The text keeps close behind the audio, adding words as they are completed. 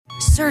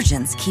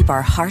surgeons keep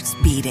our hearts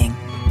beating.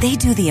 They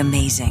do the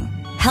amazing,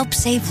 help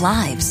save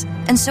lives,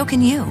 and so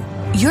can you.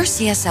 Your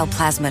CSL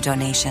plasma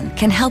donation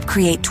can help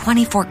create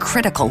 24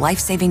 critical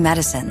life-saving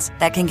medicines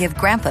that can give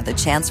Grandpa the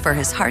chance for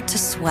his heart to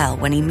swell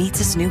when he meets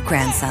his new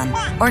grandson,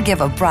 or give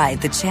a bride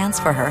the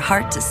chance for her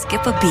heart to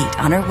skip a beat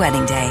on her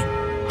wedding day.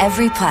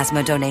 Every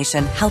plasma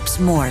donation helps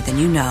more than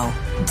you know.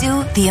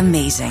 Do the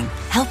amazing.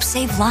 Help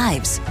save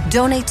lives.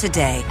 Donate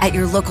today at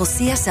your local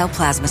CSL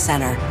Plasma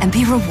Center and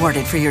be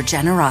rewarded for your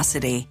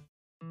generosity.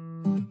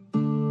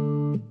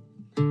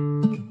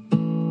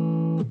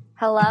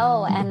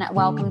 Hello and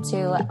welcome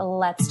to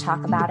Let's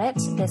Talk About It.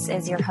 This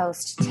is your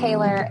host,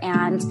 Taylor,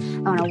 and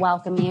I want to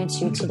welcome you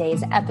to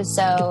today's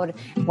episode.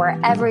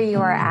 Wherever you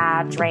are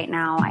at right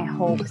now, I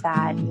hope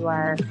that you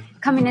are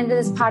coming into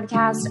this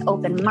podcast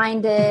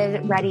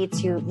open-minded, ready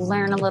to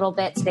learn a little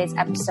bit. Today's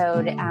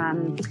episode,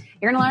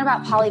 you're going to learn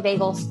about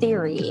polyvagal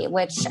theory,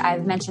 which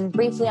I've mentioned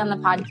briefly on the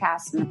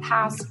podcast in the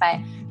past, but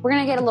we're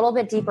going to get a little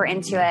bit deeper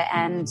into it.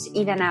 And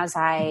even as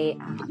I,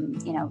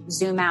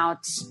 zoom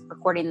out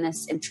recording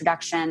this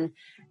introduction,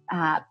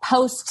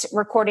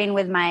 post-recording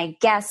with my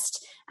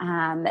guest,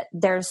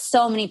 there's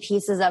so many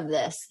pieces of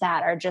this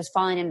that are just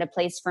falling into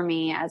place for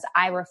me as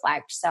I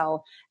reflect.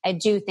 So I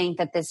do think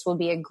that this will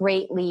be a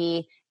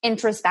greatly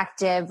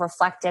introspective,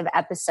 reflective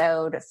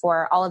episode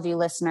for all of you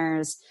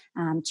listeners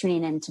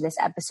tuning into this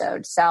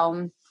episode.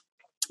 So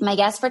my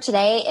guest for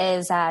today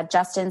is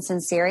Justin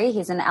Sunseri.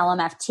 He's an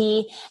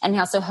LMFT, and he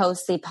also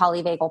hosts the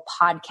Polyvagal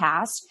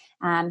podcast.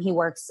 He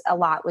works a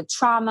lot with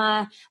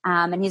trauma,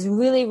 and he's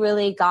really,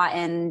 really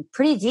gotten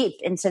pretty deep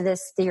into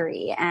this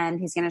theory. And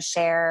he's going to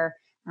share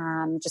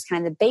just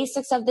kind of the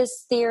basics of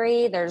this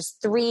theory. There's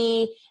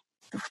three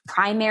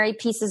primary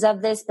pieces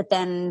of this, but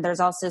then there's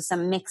also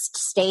some mixed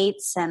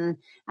states, and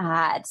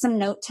some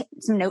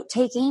note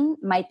taking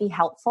might be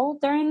helpful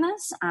during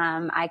this.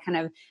 I kind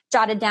of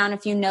jotted down a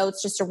few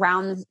notes just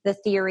around the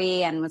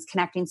theory and was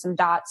connecting some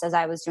dots as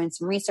I was doing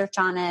some research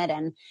on it.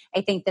 And I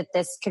think that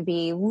this could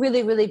be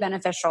really, really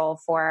beneficial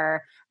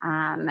for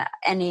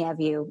any of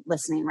you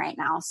listening right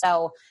now.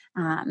 So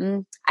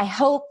I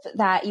hope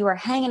that you are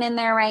hanging in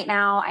there right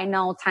now. I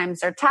know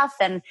times are tough,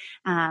 and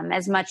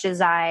as much as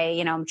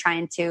I'm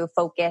trying to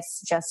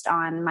focus just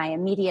on my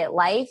immediate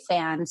life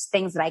and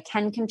things that I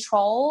can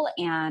control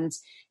and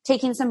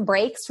taking some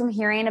breaks from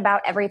hearing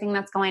about everything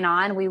that's going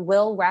on, we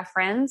will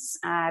reference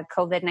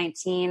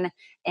COVID-19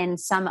 in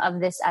some of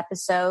this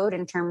episode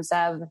in terms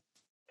of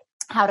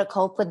how to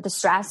cope with the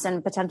stress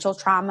and potential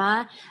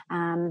trauma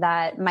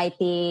that might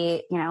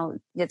be,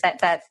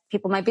 that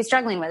people might be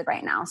struggling with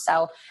right now.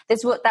 So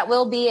that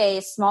will be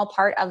a small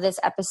part of this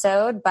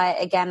episode,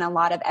 but again, a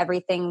lot of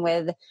everything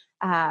with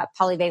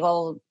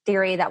polyvagal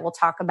theory that we'll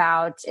talk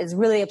about is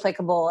really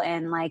applicable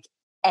in like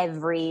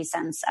every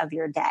sense of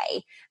your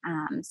day.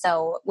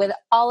 So with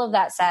all of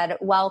that said,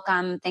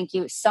 welcome. Thank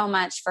you so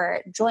much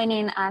for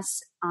joining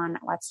us on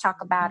Let's Talk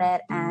About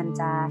It. And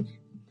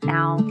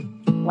now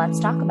let's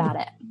talk about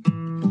it.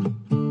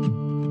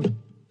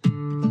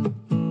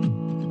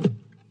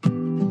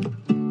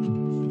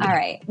 All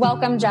right.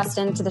 Welcome,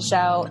 Justin, to the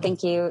show.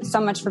 Thank you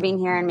so much for being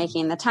here and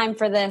making the time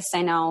for this.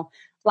 I know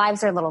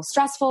lives are a little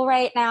stressful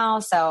right now,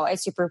 so I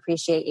super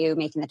appreciate you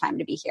making the time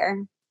to be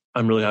here.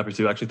 I'm really happy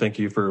to. Actually, thank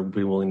you for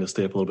being willing to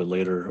stay up a little bit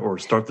later or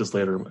start this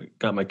later.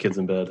 Got my kids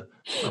in bed.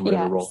 I'm ready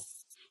to roll.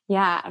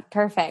 Yeah,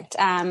 perfect.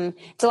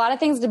 It's a lot of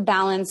things to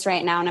balance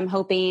right now, and I'm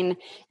hoping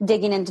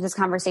digging into this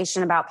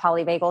conversation about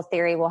polyvagal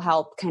theory will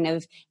help kind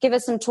of give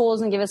us some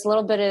tools and give us a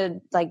little bit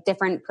of like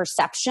different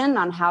perception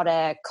on how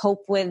to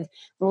cope with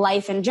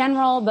life in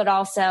general, but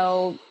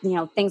also,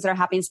 things that are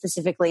happening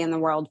specifically in the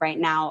world right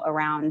now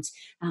around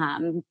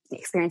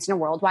experiencing a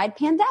worldwide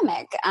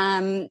pandemic.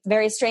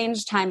 Very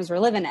strange times we're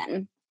living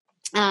in.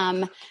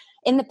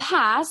 In the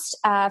past,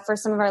 for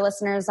some of our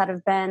listeners that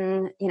have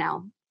been,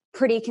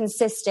 pretty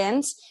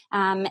consistent.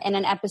 In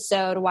an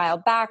episode a while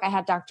back, I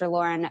had Dr.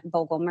 Lauren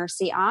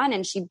Vogel-Mercy on,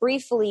 and she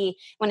briefly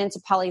went into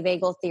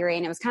polyvagal theory,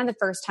 and it was kind of the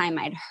first time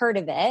I'd heard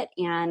of it,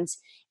 and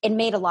it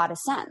made a lot of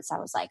sense. I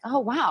was like, oh,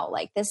 wow,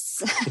 like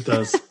this. It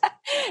does.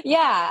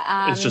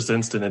 Yeah. It's just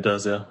instant. It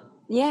does, yeah.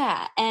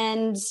 Yeah.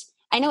 And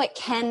I know it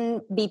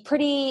can be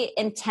pretty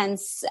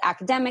intense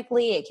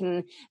academically. It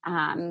can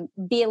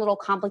be a little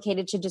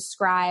complicated to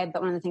describe,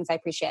 but one of the things I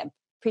appreciate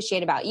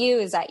about you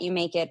is that you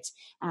make it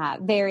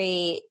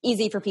very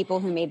easy for people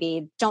who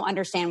maybe don't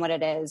understand what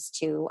it is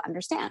to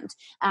understand.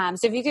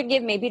 So if you could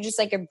give maybe just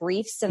like a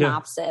brief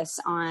synopsis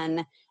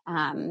on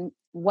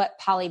what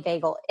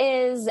polyvagal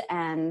is,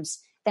 and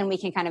then we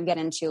can kind of get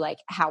into like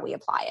how we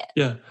apply it.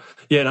 Yeah.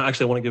 Yeah. And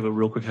actually I want to give a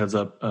real quick heads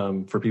up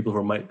for people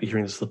who might be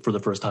hearing this for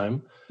the first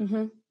time.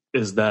 Mm-hmm.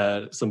 Is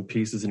that some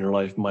pieces in your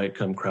life might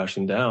come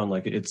crashing down.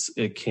 Like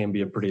it can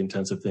be a pretty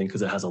intensive thing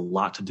because it has a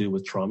lot to do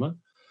with trauma.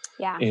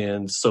 Yeah.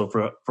 And so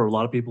for a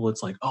lot of people,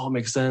 it's like, oh, it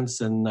makes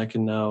sense. And I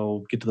can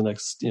now get to the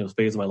next,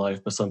 phase of my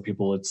life. But some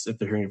people, it's, if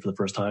they're hearing it for the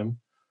first time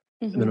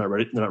and they're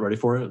not ready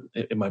for it,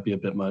 it might be a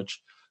bit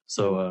much.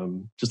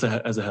 So just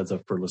as a heads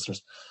up for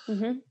listeners.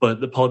 Mm-hmm.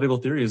 But the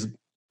polyvagal theory is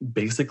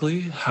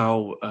basically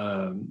how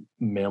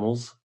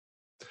mammals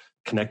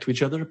connect to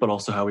each other, but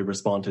also how we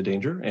respond to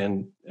danger.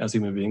 And as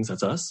human beings,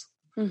 that's us.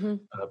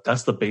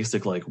 That's the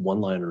basic like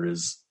one-liner,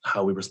 is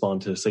how we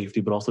respond to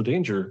safety, but also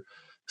danger.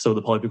 So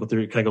the polyvagal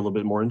theory, can I go a little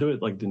bit more into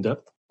it, like in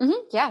depth?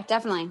 Yeah,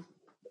 definitely.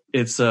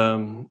 It's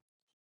from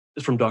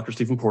Dr.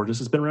 Stephen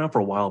Porges. It's been around for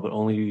a while, but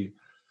only,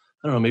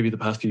 I don't know, maybe the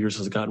past few years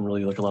has gotten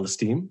really like a lot of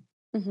steam.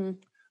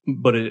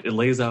 But it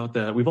lays out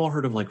that we've all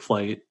heard of like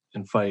flight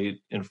and fight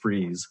and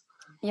freeze.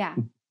 Yeah.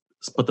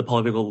 But the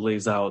polyvagal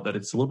lays out that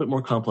it's a little bit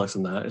more complex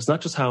than that. It's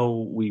not just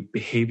how we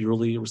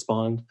behaviorally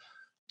respond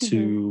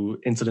to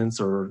incidents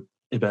or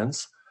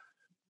events,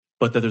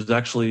 but that there's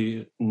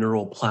actually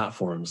neural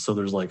platforms. So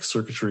there's like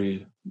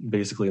circuitry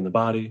basically in the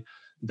body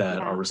that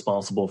are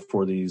responsible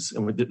for these,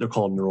 and they're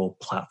called neural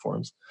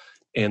platforms.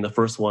 And the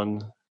first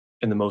one,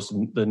 and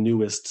the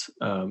newest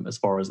as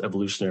far as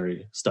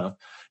evolutionary stuff,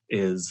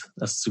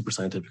 that's super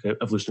scientific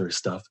evolutionary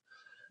stuff.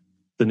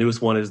 The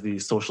newest one is the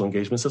social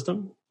engagement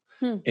system.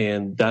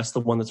 And that's the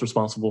one that's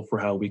responsible for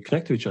how we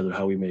connect to each other,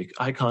 how we make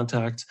eye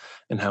contact,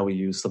 and how we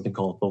use something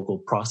called vocal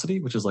prosody,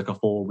 which is like a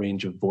full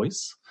range of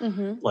voice.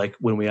 Like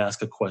when we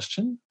ask a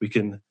question, we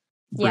can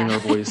bring our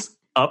voice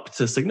up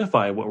to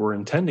signify what we're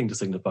intending to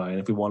signify. And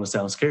if we want to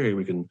sound scary,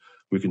 we can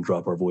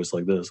drop our voice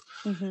like this.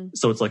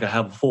 So it's like I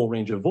have a full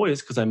range of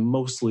voice because I'm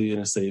mostly in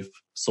a safe,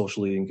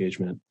 socially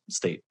engagement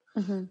state.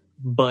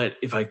 But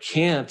if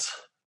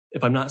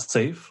I'm not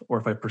safe, or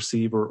if I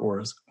perceive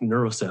or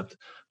neurocept,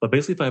 but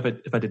basically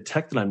if I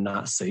detect that I'm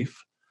not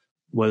safe,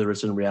 whether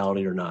it's in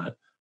reality or not,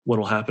 what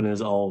will happen is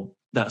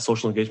that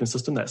social engagement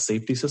system, that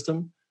safety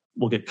system,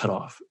 will get cut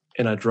off.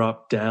 And I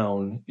drop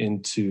down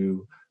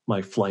into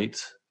my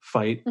flight,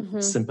 fight,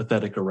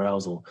 sympathetic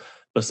arousal.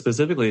 But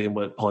specifically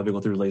what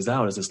polyvagal theory lays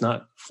out is it's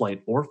not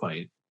flight or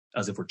fight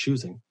as if we're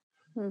choosing.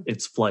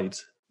 It's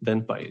flight,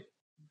 then fight.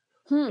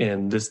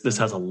 And this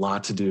has a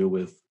lot to do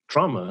with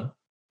trauma.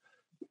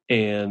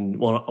 And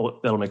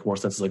that'll make more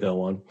sense as I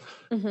go on.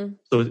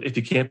 So if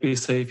you can't be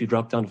safe, you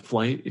drop down to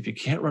flight. If you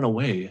can't run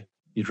away,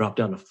 you drop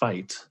down to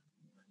fight.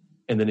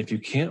 And then if you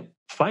can't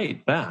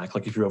fight back,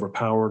 like if you're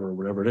overpowered or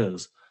whatever it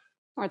is,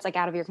 or it's like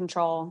out of your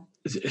control.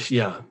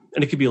 Yeah.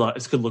 And it could be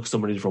it could look so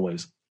many different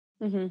ways.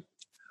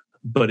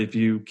 But if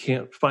you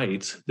can't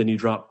fight, then you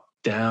drop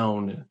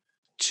down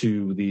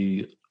to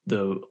the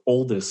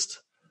oldest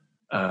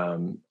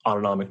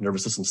autonomic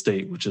nervous system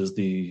state, which is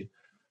the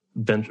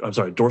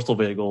dorsal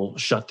vagal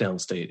shutdown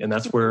state. And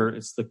that's where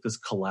it's like this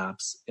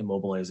collapse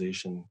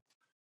immobilization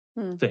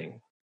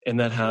thing. And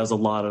that has a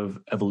lot of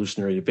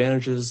evolutionary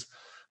advantages,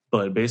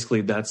 but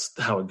basically that's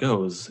how it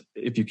goes.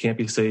 If you can't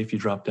be safe, you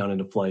drop down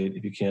into flight.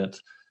 If you can't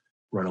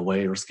run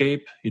away or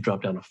escape, you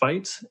drop down to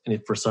fight. And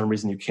if for some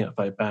reason you can't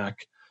fight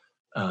back,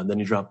 then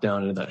you drop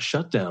down into that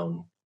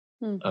shutdown.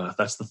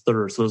 That's the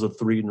third. So those are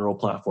three neural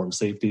platforms: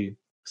 safety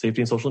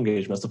and social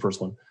engagement. That's the first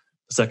one.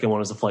 The second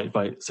one is the flight,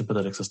 fight,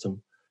 sympathetic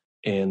system.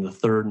 And the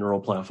third neural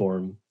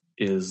platform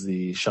is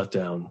the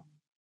shutdown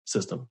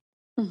system.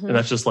 And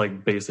that's just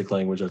like basic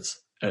language.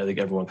 I think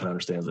everyone kind of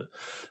understands it.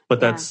 But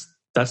that's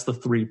the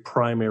three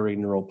primary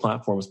neural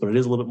platforms, but it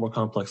is a little bit more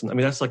complex. I mean,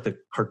 that's like the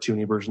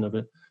cartoony version of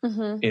it.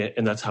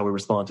 And that's how we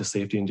respond to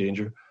safety and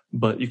danger.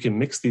 But you can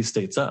mix these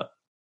states up.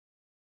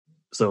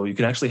 So you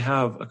can actually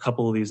have a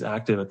couple of these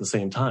active at the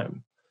same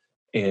time.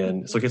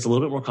 And so it gets a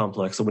little bit more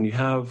complex. So when you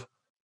have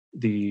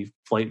the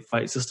flight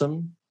fight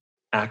system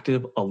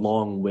active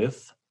along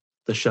with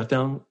the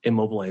shutdown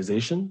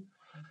immobilization,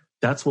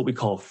 that's what we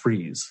call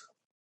freeze.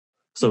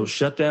 So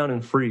shutdown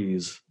and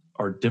freeze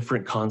are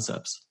different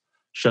concepts.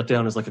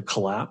 Shutdown is like a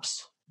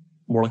collapse,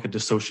 more like a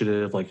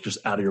dissociative, like just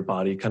out of your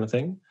body kind of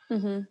thing.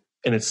 And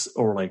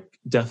or like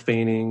death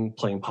feigning,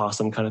 playing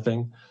possum kind of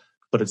thing.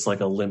 But it's like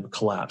a limp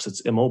collapse.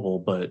 It's immobile,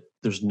 but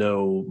there's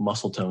no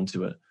muscle tone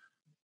to it.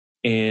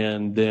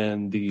 And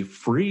then the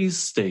freeze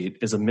state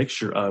is a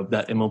mixture of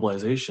that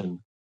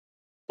immobilization,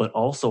 but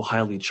also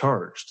highly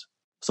charged.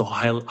 So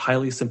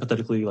highly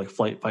sympathetically, like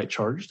flight, fight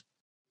charged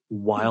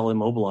while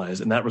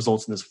immobilized. And that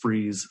results in this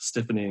freeze,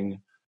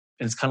 stiffening.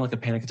 And it's kind of like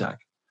a panic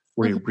attack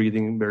where you're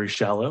breathing very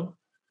shallow,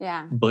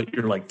 but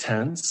you're like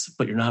tense,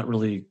 but you're not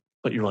really,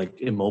 but you're like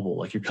immobile,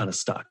 like you're kind of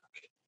stuck.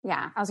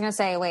 Yeah. I was going to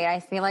say, wait, I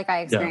feel like I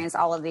experienced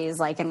all of these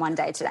like in one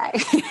day today.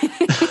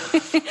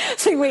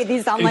 So wait,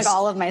 these sound like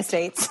all of my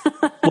states.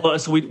 Well,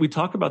 so we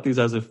talk about these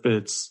as if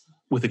it's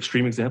with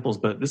extreme examples,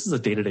 but this is a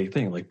day-to-day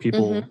thing. Like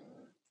people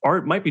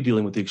might be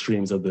dealing with the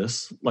extremes of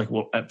this. Like,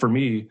 well, for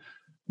me,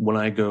 when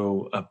I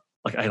go up,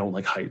 like I don't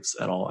like heights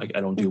at all.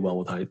 I don't do well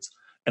with heights.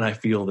 And I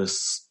feel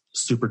this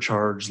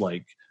supercharged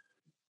like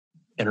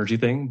energy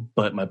thing,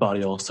 but my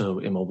body also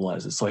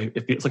immobilizes. So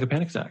it's like a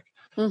panic attack.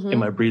 And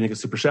my breathing is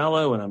super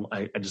shallow and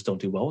I just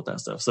don't do well with that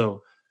stuff.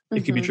 So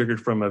it can be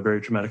triggered from a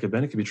very traumatic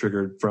event. It can be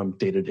triggered from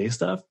day-to-day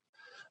stuff.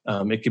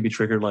 It can be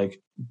triggered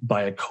like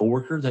by a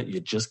coworker that you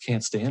just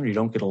can't stand or you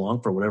don't get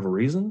along for whatever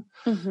reason.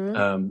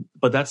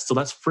 But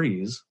that's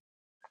freeze.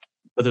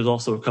 But there's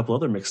also a couple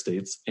other mixed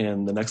states.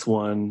 And the next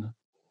one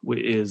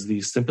is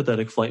the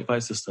sympathetic flight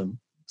fight system.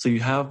 So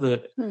you have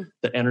the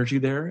energy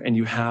there and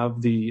you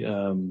have the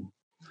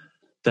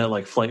that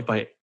like flight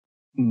fight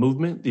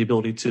movement, the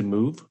ability to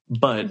move.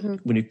 But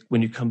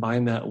when you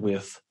combine that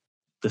with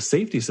the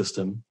safety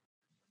system,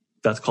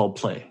 that's called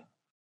play.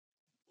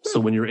 So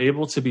when you're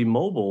able to be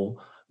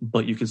mobile,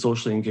 but you can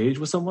socially engage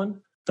with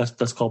someone,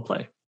 that's called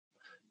play.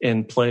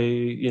 And play,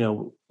 you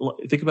know,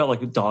 think about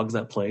like dogs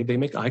that play, they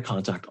make eye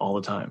contact all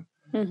the time.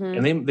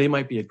 And they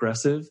might be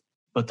aggressive,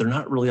 but they're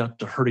not really out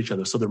to hurt each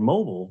other. So they're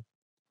mobile,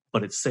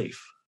 but it's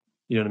safe.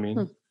 You know what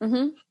I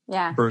mean?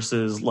 Yeah.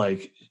 Versus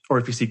like, or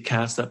if you see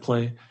cats that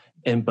play,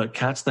 but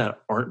cats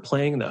that aren't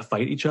playing, that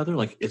fight each other,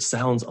 like it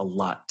sounds a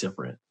lot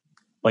different.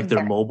 Like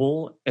they're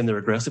mobile and they're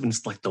aggressive, and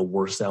it's like the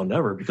worst sound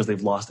ever because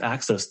they've lost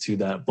access to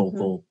that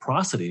vocal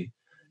prosody,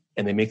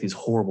 and they make these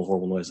horrible,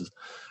 horrible noises.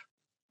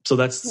 So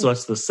that's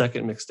the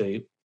second mixed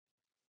state.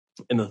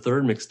 And the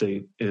third mixed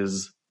state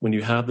is when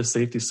you have the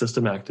safety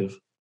system active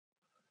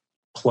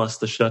plus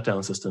the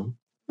shutdown system.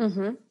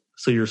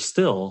 So you're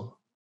still,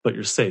 but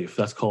you're safe.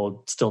 That's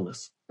called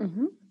stillness.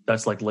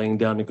 That's like laying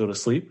down to go to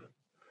sleep.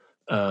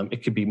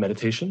 It could be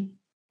meditation.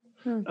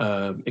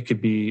 It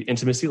could be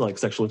intimacy, like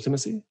sexual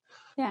intimacy.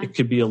 Yeah. It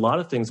could be a lot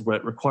of things where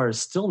it requires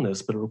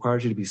stillness, but it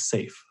requires you to be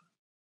safe.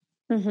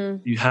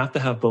 You have to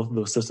have both of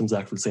those systems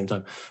active at the same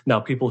time. Now,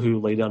 people who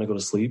lay down to go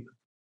to sleep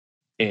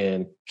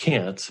and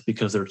can't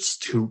because they're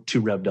too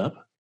revved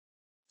up,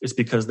 it's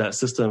because that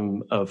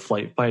system of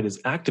flight fight is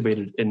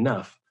activated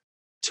enough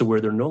to where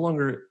they're no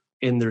longer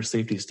in their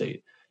safety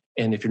state.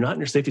 And if you're not in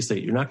your safety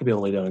state, you're not going to be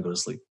able to lay down and go to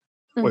sleep,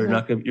 or you're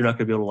not going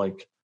to be able to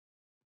like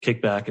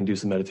kick back and do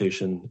some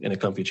meditation in a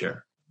comfy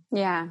chair.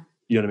 Yeah.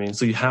 You know what I mean?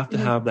 So you have to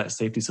have that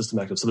safety system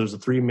active. So there's the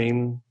three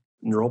main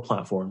neural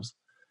platforms,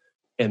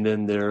 and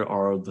then there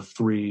are the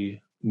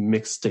three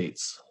mixed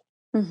states.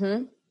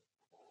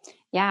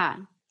 Yeah.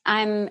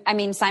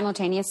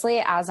 Simultaneously,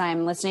 as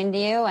I'm listening to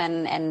you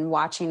and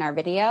watching our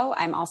video,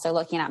 I'm also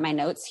looking at my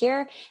notes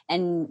here.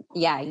 And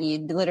yeah, you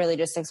literally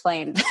just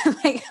explained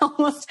like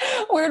almost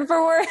word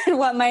for word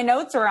what my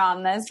notes were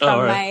on this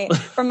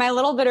from my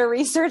little bit of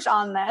research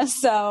on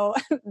this. So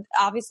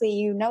obviously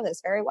you know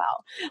this very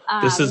well.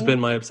 This has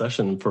been my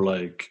obsession for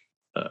like,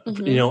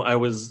 you know, I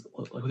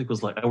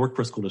work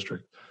for a school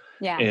district.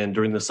 Yeah. And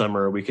during the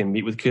summer we can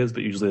meet with kids,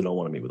 but usually they don't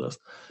want to meet with us.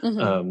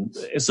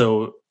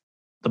 So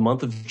the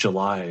month of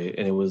July,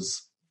 and it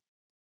was,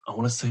 I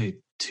want to say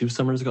 2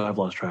 summers ago. I've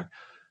lost track.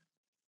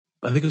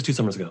 I think it was 2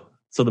 summers ago.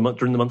 So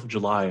during the month of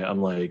July,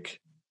 I'm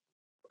like,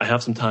 I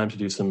have some time to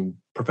do some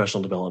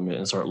professional development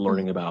and start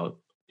learning about,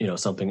 you know,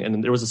 something.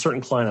 And there was a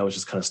certain client I was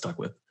just kind of stuck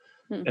with,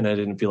 and I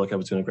didn't feel like I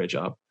was doing a great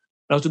job.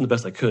 I was doing the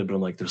best I could, but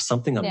I'm like, there's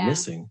something I'm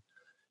missing,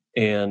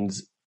 and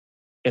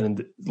a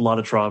lot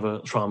of trauma,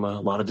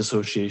 a lot of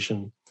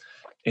dissociation.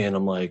 And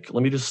I'm like,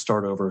 let me just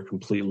start over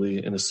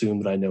completely and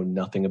assume that I know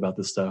nothing about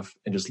this stuff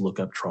and just look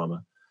up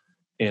trauma.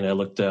 And I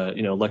looked at,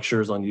 you know,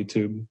 lectures on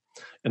YouTube,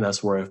 and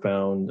that's where I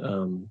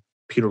found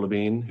Peter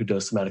Levine, who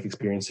does somatic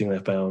experiencing. And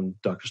I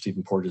found Dr.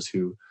 Stephen Porges,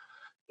 who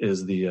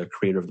is the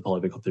creator of the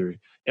polyvagal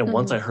theory. And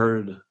once I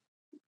heard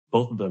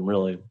both of them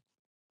really,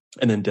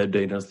 and then Deb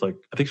Dayton, I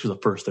think she was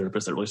the first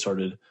therapist that really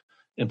started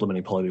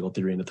implementing polyvagal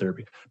theory into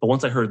therapy. But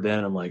once I heard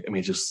that, I'm like,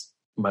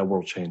 my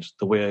world changed.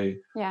 The way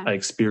I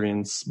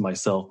experience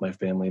myself, my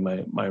family,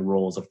 my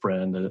role as a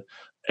friend,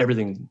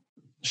 everything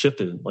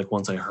shifted. Like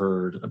once I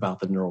heard about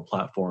the neural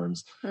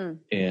platforms,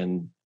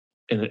 and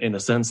in a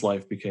sense,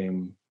 life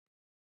became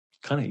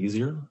kind of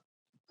easier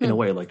in a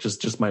way. Like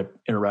just my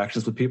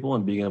interactions with people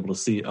and being able to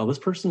see, oh, this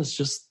person is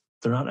just,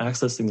 they're not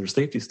accessing their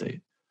safety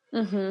state.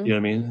 You know what I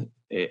mean?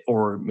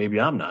 Or maybe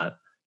I'm not.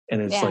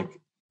 And it's like,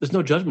 there's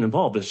no judgment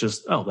involved. It's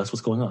just, oh, that's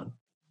what's going on.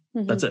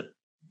 That's it.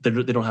 They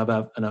don't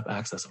have enough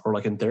access. Or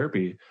like in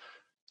therapy,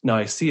 now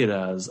I see it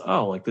as,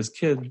 oh, like this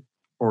kid,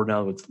 or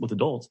now with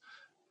adults,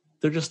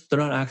 they're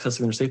not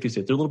accessing their safety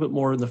state. They're a little bit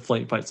more in the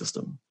flight fight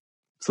system,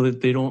 so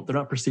that they're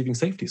not perceiving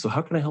safety. So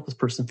how can I help this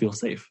person feel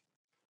safe?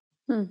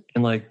 And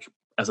like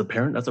as a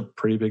parent, that's a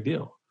pretty big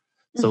deal.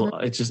 So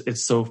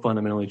it's so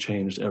fundamentally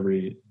changed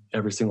every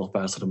single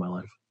facet of my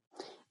life.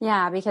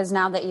 Yeah, because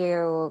now that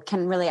you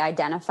can really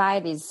identify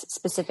these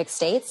specific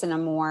states in a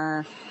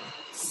more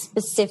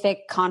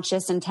specific,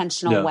 conscious,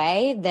 intentional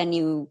way, then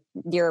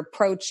your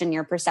approach and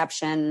your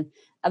perception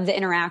of the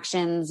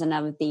interactions and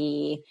of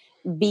the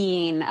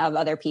being of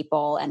other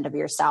people and of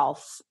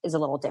yourself is a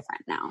little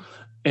different now.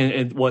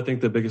 And I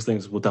think the biggest thing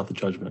is without the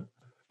judgment.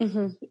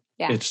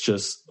 It's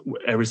just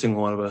every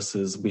single one of us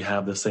we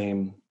have the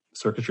same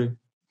circuitry,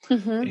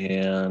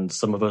 and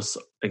some of us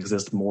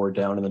exist more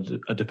down in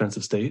a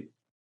defensive state.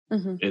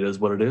 It is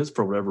what it is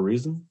for whatever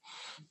reason,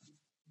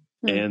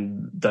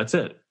 and that's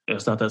it.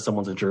 It's not that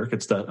someone's a jerk.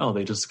 It's that, oh,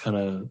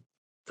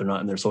 they're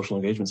not in their social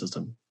engagement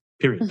system,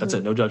 period. That's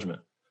it. No judgment.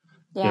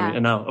 You know what I mean?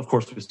 And now, of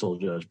course, we still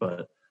judge,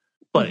 but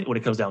when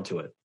it comes down to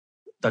it,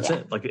 that's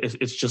it. Like,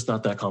 it's just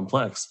not that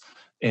complex.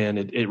 And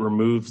it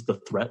removes the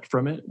threat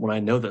from it. When I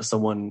know that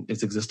someone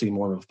is existing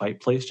more in a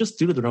fight place, just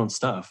due to their own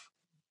stuff,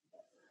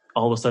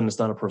 all of a sudden it's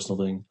not a personal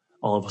thing.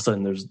 All of a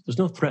sudden there's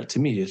no threat to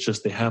me. It's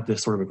just they have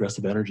this sort of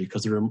aggressive energy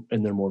because they're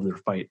in there more of their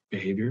fight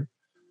behavior.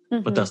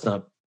 But that's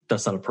not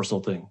a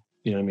personal thing.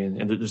 You know what I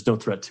mean? And there's no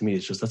threat to me.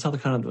 It's just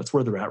that's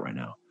where they're at right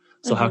now.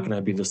 So how can I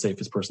be the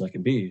safest person I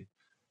can be?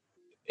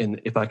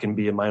 And if I can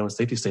be in my own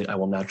safety state, I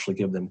will naturally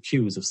give them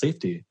cues of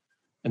safety.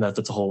 And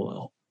that's a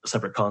whole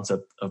separate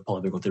concept of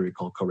polyvagal theory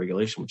called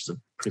co-regulation, which is a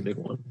pretty big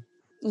one.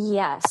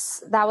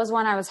 Yes, that was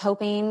one I was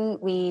hoping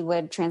we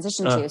would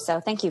transition to. So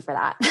thank you for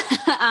that.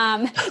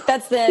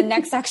 That's the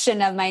next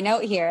section of my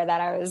note here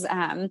that I was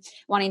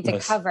wanting to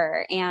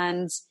cover.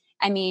 And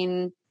I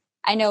mean,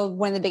 I know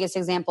one of the biggest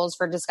examples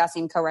for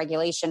discussing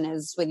co-regulation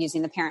is with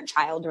using the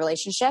parent-child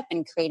relationship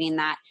and creating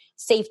that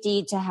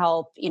safety to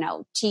help,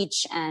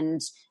 teach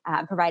and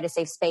provide a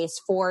safe space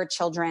for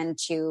children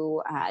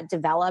to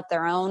develop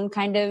their own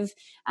kind of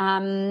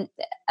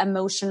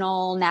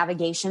emotional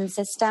navigation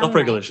system.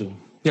 Self-regulation. Right?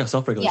 Yeah,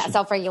 self-regulation. Yeah,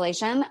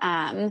 self-regulation.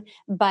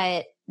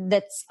 But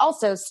that's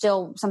also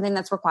still something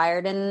that's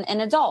required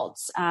in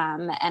adults.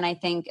 And I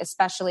think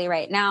especially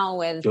right now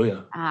with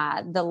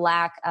the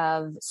lack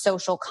of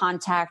social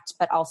contact,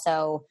 but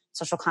also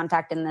social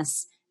contact in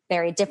this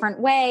very different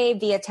way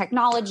via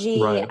technology,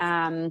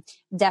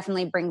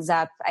 definitely brings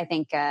up, I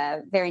think,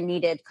 a very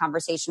needed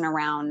conversation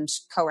around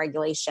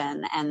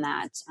co-regulation and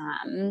that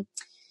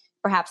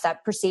perhaps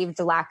that perceived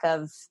lack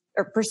of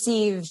or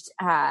perceived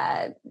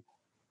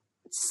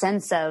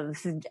sense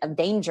of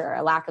danger,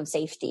 a lack of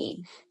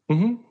safety.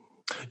 Mm-hmm.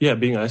 Yeah,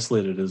 being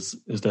isolated is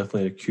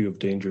definitely a cue of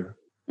danger.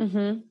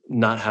 Mm-hmm.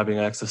 Not having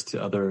access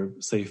to other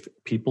safe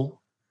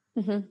people.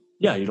 Mm-hmm.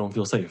 Yeah, you don't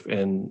feel safe.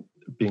 And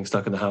being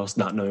stuck in the house,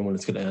 not knowing when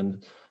it's going to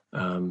end,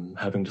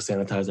 having to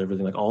sanitize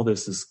everything, like all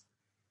this is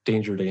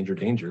danger, danger,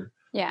 danger.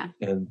 Yeah.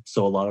 And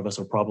so a lot of us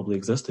are probably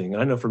existing.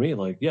 And I know for me,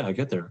 like, yeah, I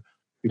get there.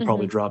 We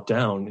probably drop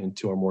down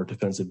into our more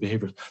defensive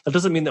behaviors. That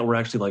doesn't mean that we're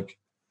actually like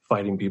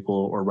fighting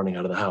people or running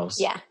out of the house.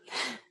 Yeah.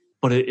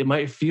 But it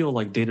might feel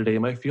like day to day,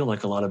 it might feel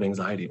like a lot of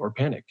anxiety or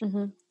panic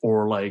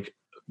or like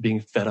being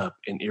fed up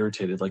and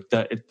irritated. Like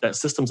that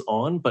system's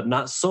on, but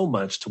not so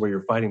much to where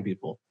you're fighting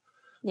people,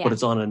 but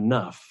it's on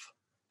enough.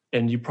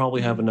 And you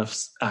probably have enough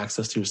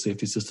access to your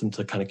safety system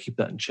to kind of keep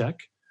that in check.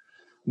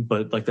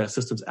 But like that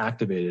system's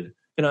activated.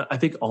 And I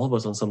think all of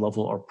us on some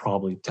level are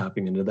probably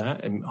tapping into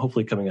that and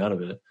hopefully coming out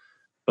of it.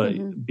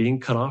 But being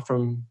cut off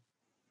from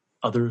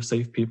other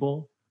safe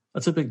people,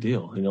 that's a big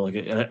deal. Like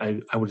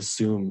I would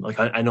assume, like,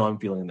 I know I'm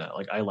feeling that.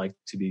 Like I like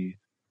to be,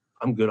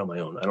 I'm good on my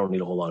own. I don't need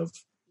a whole lot of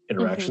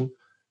interaction,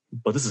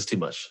 but this is too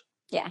much.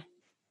 Yeah.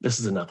 This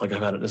is enough. Like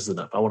I've had it. This is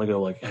enough. I want to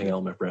go like hang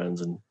out with my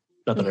friends, and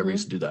not that I ever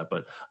used to do that,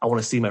 but I want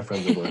to see my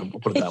friends at work. I'll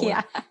put it that way.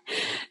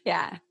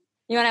 Yeah.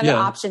 You want to have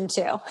the option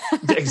too.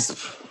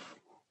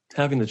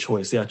 Having the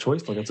choice. Yeah.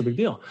 Choice. Like that's a big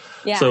deal.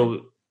 Yeah.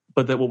 So,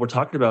 but that what we're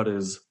talking about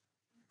is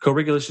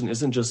co-regulation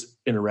isn't just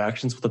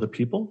interactions with other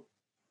people.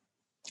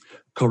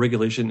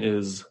 Co-regulation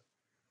is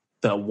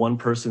that one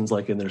person's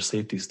like in their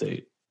safety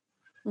state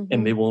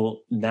and they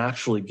will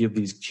naturally give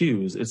these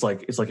cues. It's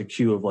like a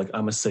cue of like,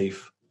 I'm a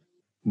safe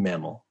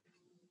mammal.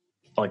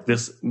 Like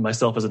this,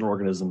 myself as an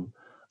organism,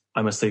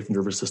 I'm a safe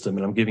nervous system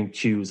and I'm giving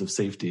cues of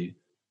safety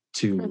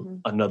to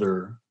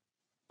another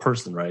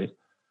person, right?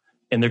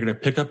 And they're going to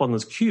pick up on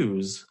those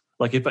cues.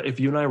 Like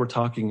if you and I were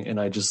talking and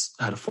I just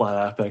had a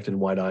flat affect and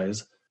wide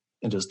eyes,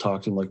 and just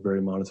talked in like very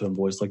monotone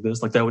voice like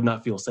this, like that would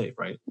not feel safe,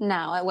 right?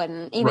 No, it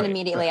wouldn't. Even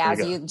immediately as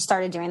you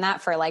started doing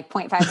that for like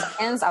 0.5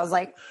 seconds, I was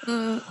like,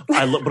 but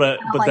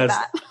that's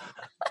that.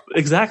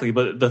 Exactly.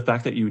 But the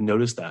fact that you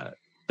notice that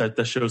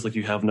shows like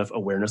you have enough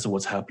awareness of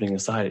what's happening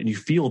inside and you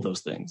feel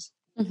those things.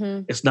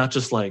 It's not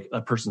just like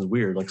a person's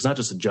weird. Like it's not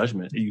just a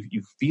judgment.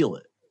 You feel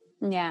it.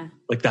 Yeah.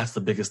 Like that's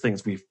the biggest thing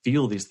is we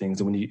feel these things.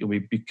 And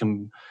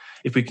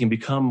if we can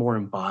become more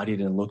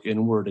embodied and look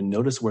inward and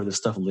notice where this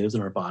stuff lives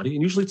in our body,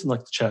 and usually it's in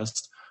like the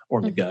chest or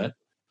in the gut,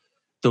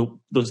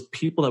 those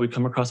people that we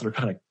come across that are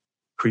kind of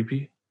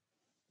creepy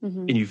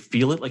and you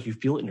feel it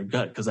in your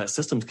gut because that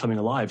system's coming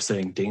alive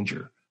saying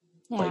danger,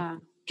 like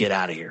get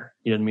out of here.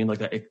 You know what I mean? Like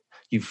that,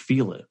 you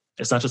feel it.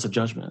 It's not just a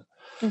judgment.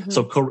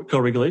 So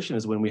co-regulation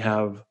is when we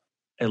have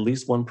at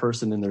least one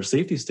person in their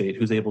safety state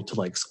who's able to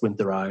like squint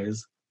their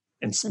eyes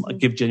and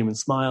give genuine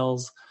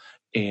smiles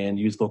and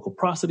use vocal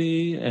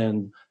prosody.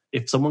 And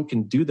if someone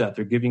can do that,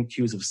 they're giving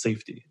cues of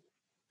safety.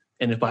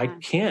 And if I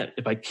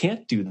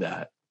can't do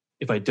that,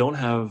 if I don't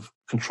have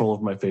control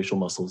over my facial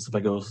muscles, if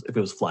it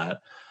goes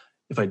flat,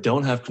 if I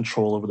don't have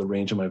control over the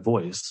range of my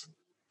voice,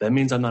 that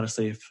means I'm not a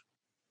safe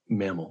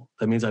mammal.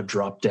 That means I've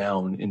dropped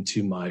down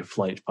into my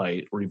flight,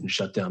 fight, or even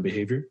shut down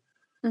behavior.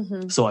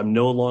 So I'm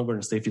no longer in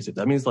a safety state.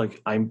 That means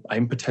like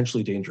I'm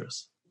potentially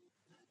dangerous.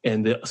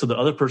 And so the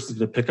other person's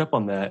going to pick up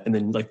on that. And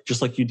then like,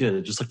 just like you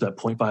did, just like that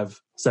 0.5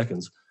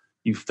 seconds,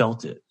 you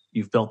felt it.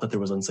 You felt that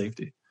there was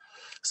unsafety.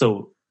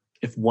 So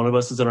if one of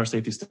us is in our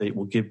safety state,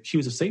 we'll give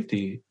cues of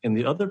safety. And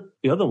the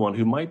other one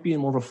who might be in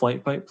more of a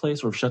flight, fight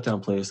place or a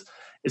shutdown place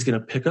is going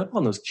to pick up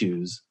on those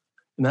cues.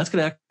 And that's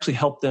going to actually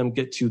help them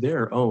get to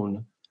their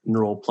own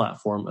neural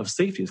platform of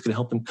safety. It's going to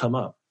help them come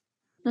up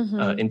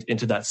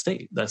into that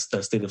state. That's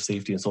that state of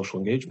safety and social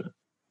engagement.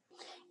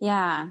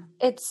 Yeah.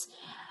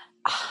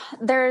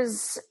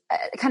 There's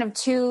kind of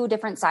two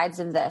different sides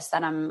of this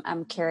that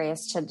I'm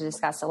curious to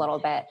discuss a little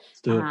bit.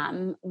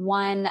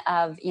 One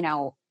of,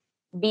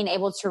 being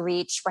able to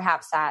reach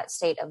perhaps that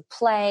state of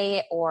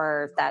play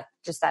or that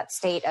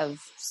state of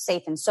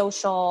safe and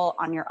social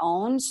on your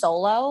own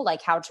solo,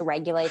 like how to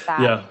regulate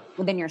that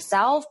within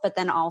yourself, but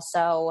then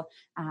also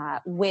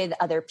with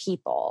other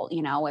people,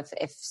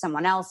 if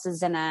someone else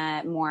is in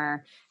a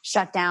more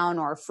shut down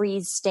or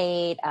freeze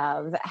state,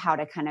 of how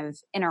to kind of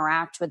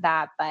interact with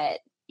that. But,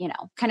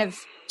 kind of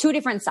two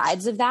different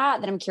sides of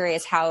that I'm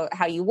curious how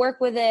you work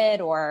with it,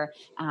 or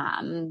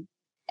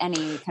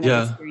any kind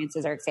of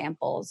experiences or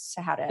examples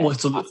to how to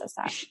process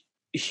that.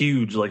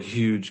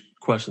 Huge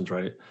questions,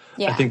 right?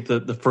 Yeah. I think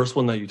the first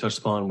one that you touched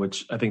upon,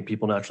 which I think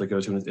people naturally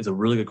go to, is a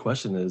really good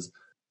question, is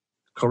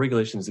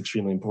co-regulation is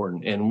extremely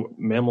important. And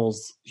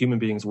mammals, human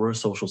beings, we're a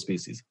social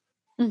species.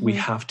 Mm-hmm.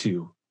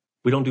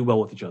 We don't do well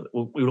with each other.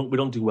 We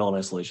don't do well in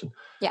isolation.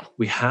 Yeah.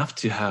 We have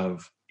to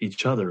have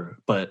each other,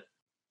 but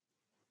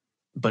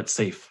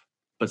safe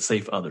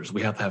others.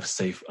 We have to have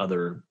safe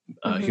other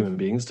human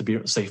beings, to be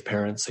safe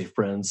parents, safe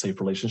friends,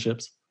 safe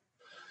relationships.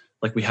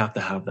 Like, we have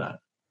to have that.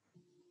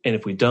 And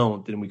if we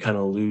don't, then we kind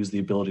of lose the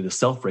ability to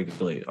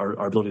self-regulate. Our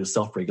ability to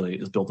self-regulate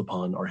is built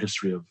upon our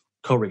history of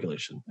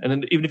co-regulation. And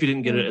then, even if you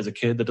didn't get it as a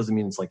kid, that doesn't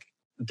mean it's like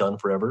done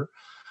forever.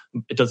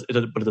 It does, but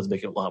it does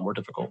make it a lot more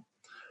difficult.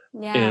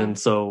 Yeah. And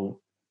so,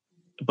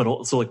 but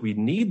also, like, we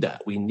need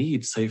that. We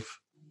need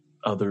safe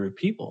other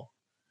people.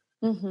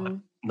 Mm-hmm.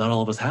 Not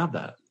all of us have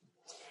that.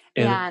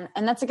 And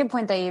that's a good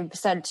point that you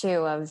said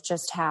too, of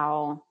just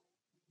how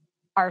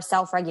our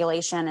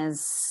self-regulation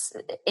is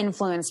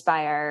influenced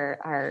by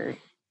our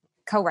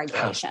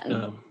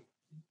co-regulation.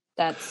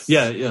 That's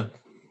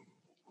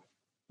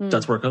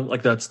that's where it comes.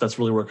 Like, that's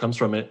really where it comes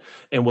from. It,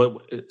 and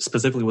what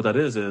that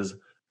is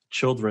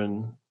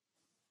children,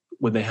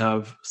 when they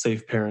have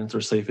safe parents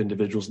or safe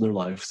individuals in their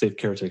life, safe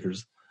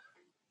caretakers,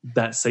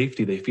 that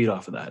safety, they feed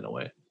off of that in a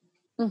way.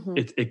 Mm-hmm.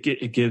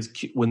 It gives,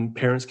 when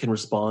parents can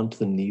respond to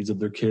the needs of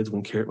their kids,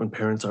 when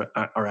parents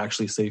are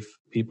actually safe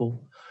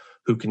people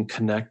who can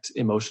connect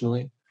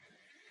emotionally,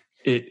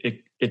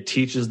 it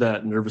teaches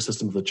that nervous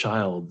system of the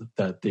child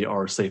that they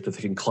are safe, that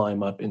they can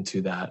climb up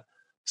into that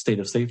state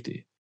of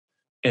safety.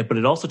 But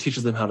it also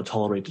teaches them how to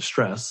tolerate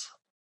distress,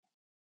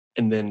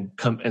 and then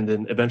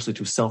eventually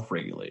to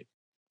self-regulate.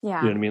 Yeah.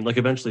 You know what I mean? Like,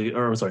 eventually,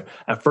 or I'm sorry,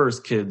 at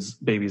first,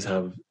 babies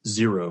have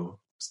zero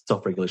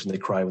self-regulation. They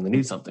cry when they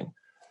need something.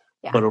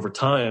 Yeah. But over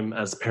time,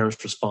 as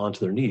parents respond to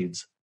their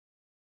needs,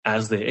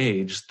 as they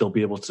age, they'll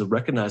be able to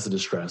recognize the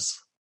distress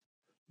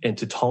and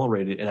to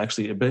tolerate it, and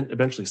actually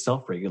eventually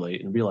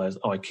self-regulate and realize,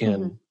 I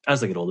can,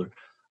 as I get older,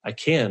 I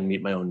can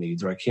meet my own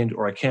needs, or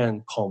I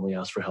can calmly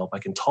ask for help. I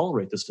can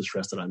tolerate this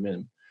distress that I'm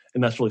in.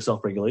 And that's really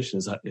self-regulation,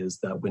 is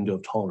that window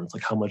of tolerance.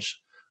 Like, how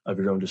much of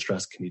your own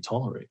distress can you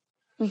tolerate?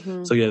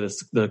 Mm-hmm. So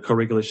the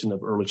co-regulation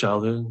of early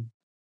childhood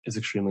is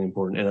extremely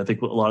important. And I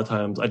think a lot of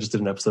times, I just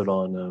did an episode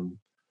on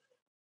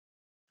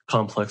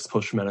complex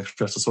post-traumatic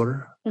stress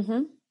disorder.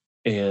 Mm-hmm.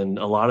 And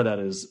a lot of that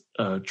is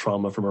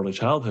trauma from early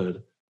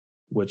childhood,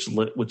 which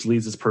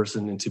leads this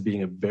person into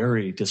being a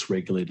very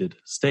dysregulated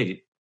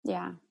state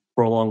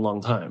for a long,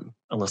 long time,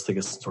 unless they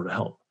get some sort of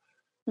help.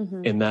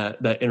 Mm-hmm. And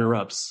that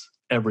interrupts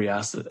every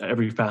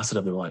facet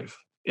of their life.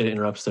 It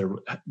interrupts their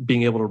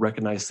being able to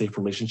recognize safe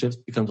relationships.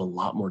 Becomes a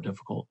lot more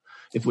difficult.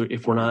 If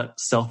we're not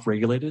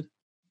self-regulated,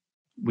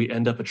 we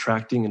end up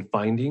attracting and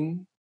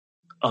finding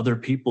other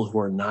people who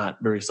are not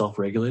very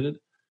self-regulated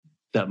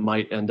that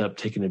might end up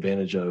taking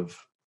advantage of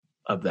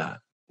that.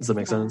 Does that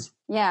make sense?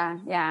 Yeah.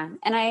 Yeah.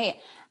 And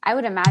I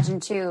would imagine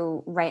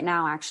too, right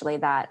now, actually,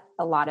 that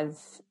a lot of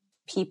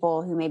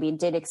people who maybe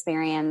did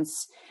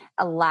experience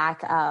a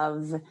lack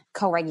of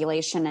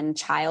co-regulation in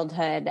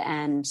childhood,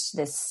 and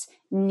this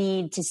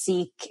need to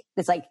seek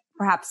this, like,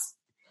 perhaps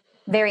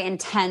very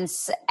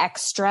intense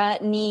extra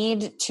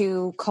need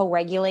to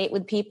co-regulate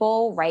with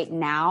people right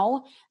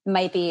now,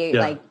 might be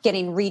like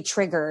getting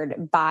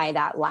re-triggered by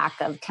that lack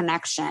of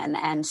connection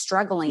and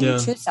struggling to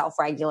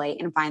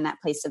self-regulate and find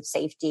that place of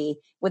safety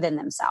within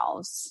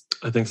themselves.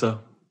 I think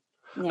so.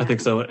 Yeah. I think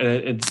so.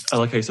 And I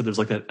like how you said there's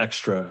like that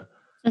extra,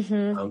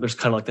 there's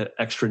kind of like that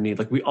extra need.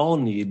 Like, we all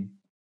need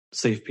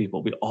safe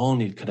people. We all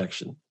need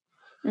connection.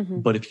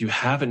 Mm-hmm. But if you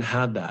haven't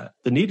had that,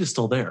 the need is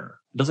still there.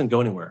 It doesn't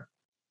go anywhere.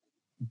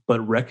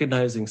 But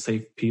recognizing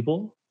safe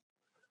people,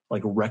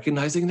 like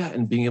recognizing that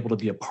and being able to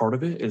be a part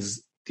of it,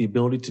 is the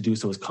ability to do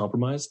so is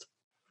compromised.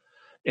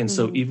 And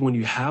so even when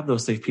you have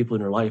those safe people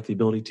in your life, the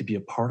ability to be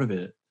a part of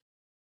it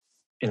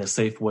in a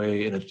safe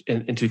way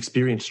and to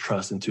experience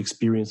trust and to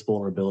experience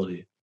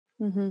vulnerability,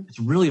 it's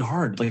really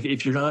hard. Like,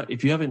 if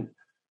you haven't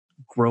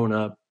grown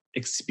up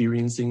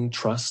experiencing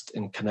trust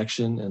and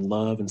connection and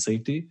love and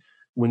safety,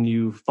 when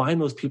you find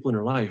those people in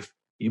your life,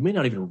 you may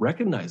not even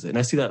recognize it. And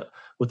I see that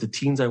with the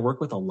teens I work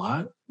with a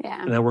lot.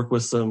 Yeah. And I work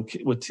with some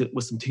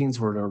teens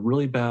who are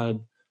really bad,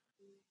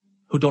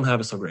 who don't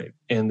have it so great.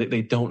 And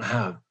they don't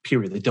have,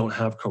 period. They don't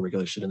have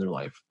co-regulation in their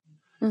life.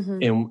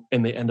 Mm-hmm.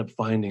 And they end up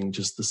finding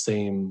just the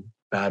same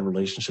bad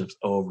relationships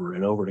over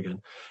and over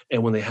again.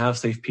 And when they have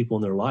safe people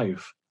in their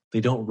life,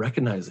 they don't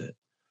recognize it.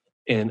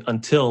 And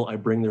until I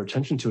bring their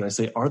attention to it, I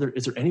say,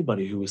 is there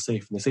anybody who is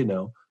safe? And they say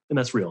no, and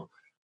that's real.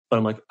 But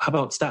I'm like, how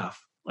about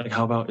staff? Like,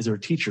 how about, is there a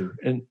teacher?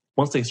 And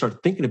once they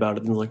start thinking about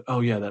it, then they're like,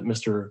 oh yeah, that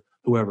Mr.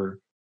 whoever,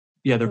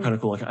 yeah, they're kind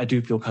of cool. Like, I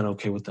do feel kind of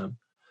okay with them.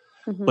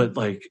 But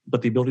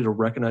the ability to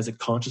recognize it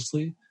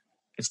consciously,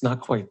 it's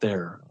not quite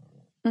there.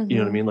 You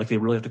know what I mean? Like, they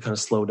really have to kind of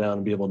slow down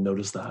and be able to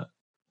notice that.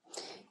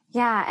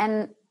 Yeah.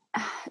 And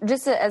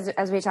just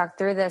as we talk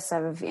through this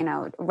of,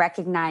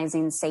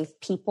 recognizing safe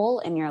people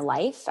in your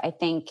life, I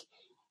think,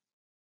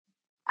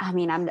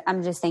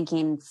 I'm just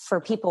thinking for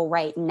people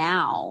right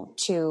now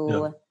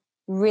to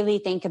really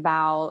think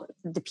about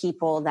the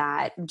people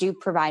that do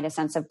provide a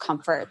sense of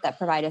comfort, that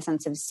provide a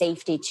sense of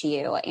safety to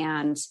you.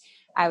 And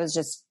I was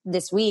just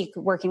this week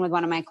working with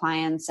one of my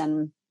clients,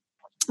 and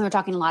we were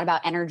talking a lot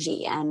about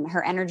energy and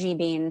her energy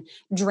being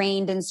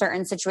drained in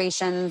certain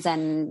situations,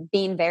 and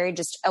being very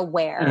just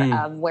aware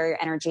of where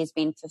your energy is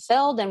being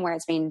fulfilled and where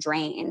it's being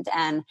drained.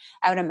 And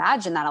I would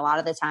imagine that a lot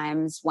of the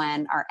times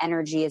when our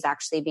energy is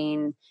actually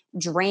being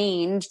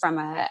drained from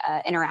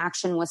a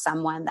interaction with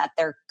someone, that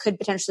there could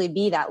potentially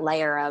be that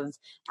layer of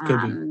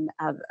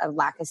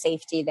lack of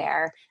safety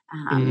there.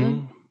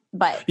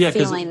 But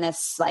feeling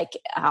this like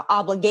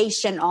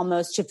obligation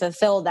almost to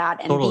fulfill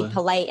that and be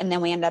polite. And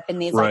then we end up in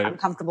these like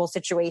uncomfortable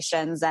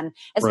situations, and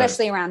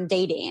especially around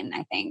dating,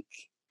 I think.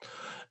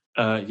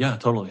 Yeah,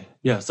 totally.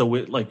 Yeah. So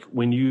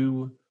when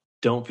you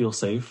don't feel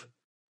safe,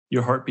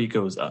 your heartbeat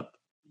goes up.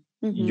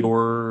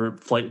 Your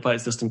fight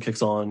system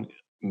kicks on,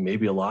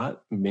 maybe a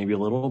lot, maybe a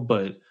little,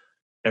 but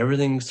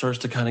everything starts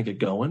to kind of get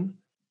going.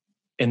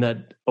 And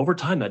that over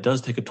time, that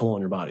does take a toll on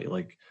your body.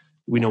 Like,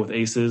 we know with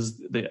ACEs,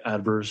 the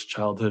Adverse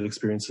Childhood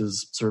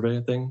Experiences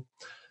Survey thing.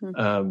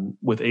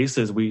 With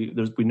ACEs, we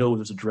know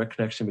there's a direct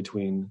connection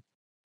between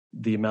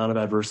the amount of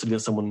adversity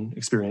that someone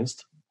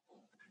experienced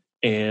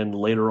and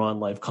later on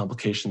life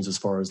complications, as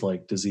far as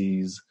like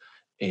disease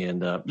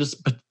and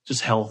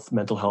just health,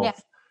 mental health. Yeah.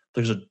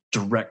 There's a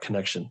direct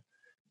connection,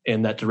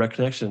 and that direct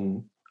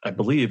connection, I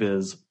believe,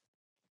 is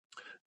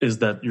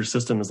that your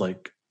system is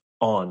like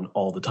on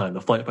all the time.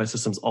 The fight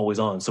system's always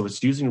on, so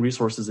it's using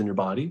resources in your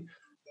body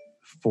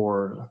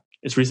for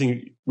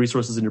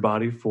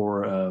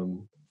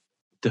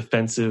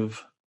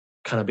defensive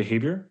kind of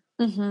behavior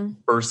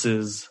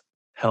versus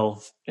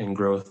health and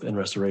growth and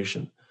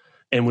restoration.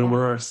 And when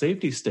we're in our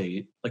safety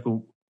state, like,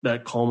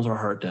 that calms our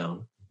heart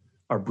down,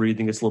 our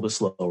breathing gets a little bit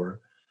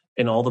slower,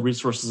 and all the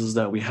resources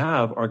that we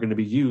have are going to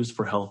be used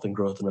for health and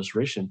growth and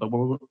restoration. But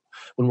when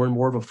we're in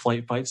more of a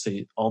flight-fight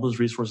state, all those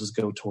resources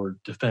go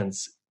toward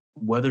defense,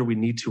 whether we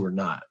need to or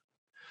not.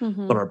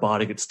 But our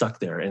body gets stuck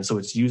there. And so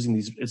it's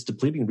it's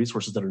depleting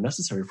resources that are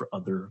necessary for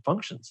other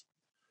functions.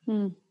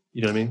 You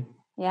know what I mean?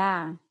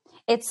 Yeah.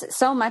 It's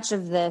so much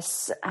of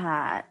this,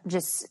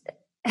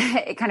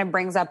 it kind of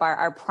brings up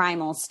our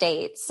primal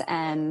states.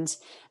 And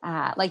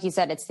like you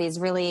said, it's these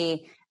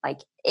really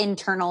like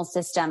internal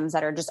systems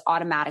that are just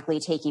automatically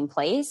taking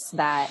place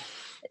that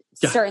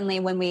certainly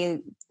when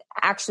we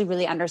actually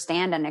really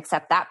understand and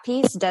accept that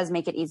piece, does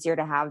make it easier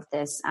to have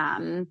this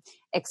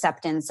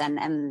acceptance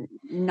and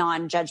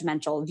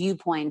non-judgmental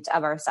viewpoint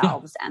of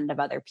ourselves and of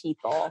other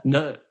people.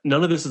 None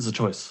of this is a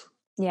choice.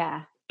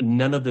 Yeah.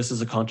 None of this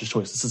is a conscious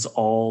choice. This is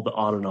all the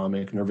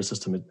autonomic nervous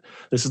system.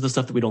 This is the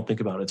stuff that we don't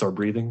think about. It's our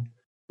breathing.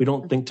 We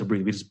don't think to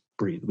breathe. We just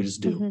breathe. We just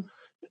do.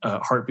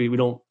 Heartbeat. We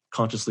don't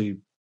consciously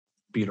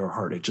beat our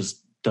heart. It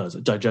just does.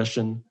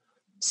 Digestion,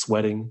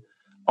 sweating,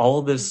 all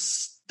of this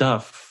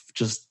stuff.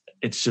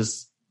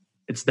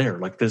 It's there.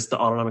 Like this, the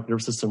autonomic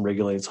nervous system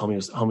regulates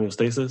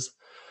homeostasis.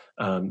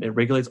 It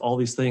regulates all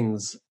these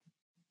things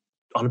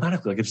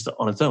automatically, like it's just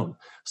on its own.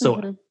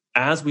 So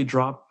as we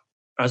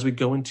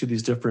go into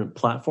these different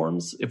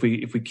platforms, if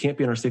we can't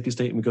be in our safety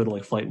state and we go to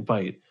like flight and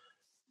fight,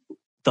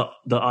 the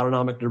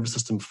autonomic nervous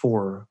system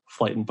for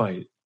flight and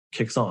fight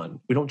kicks on.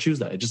 We don't choose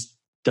that. It just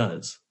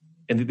does.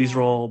 And these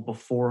are all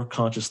before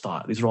conscious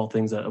thought. These are all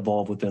things that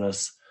evolve within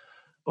us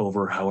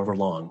over however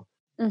long.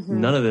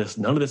 None of this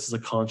is a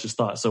conscious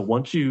thought. So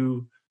once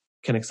you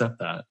can accept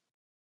that,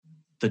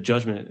 the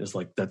judgment is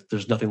like that.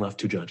 There's nothing left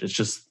to judge.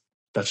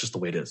 That's just the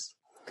way it is.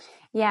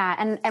 Yeah.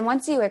 And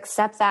once you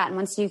accept that, and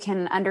once you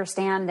can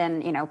understand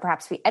and,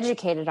 perhaps be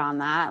educated on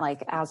that,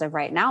 like as of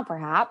right now,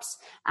 perhaps,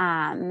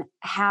 I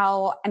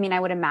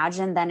would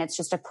imagine then it's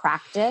just a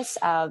practice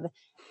of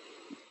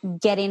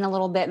getting a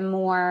little bit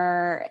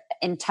more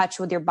in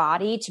touch with your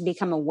body to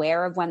become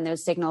aware of when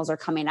those signals are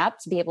coming up,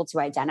 to be able to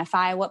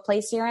identify what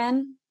place you're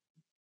in.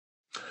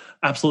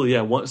 Absolutely.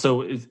 Yeah.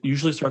 So it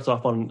usually starts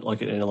off on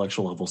like an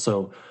intellectual level.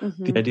 So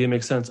the idea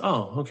makes sense.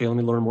 Oh, okay. Let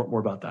me learn more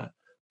about that.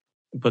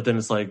 But then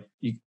it's like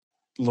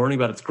learning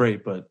about it's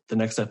great, but the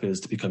next step is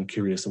to become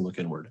curious and look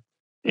inward.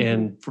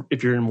 And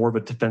if you're in more of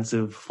a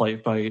defensive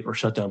flight, fight, or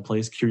shutdown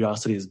place,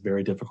 curiosity is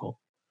very difficult.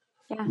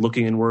 Yeah.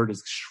 Looking inward is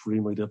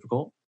extremely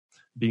difficult.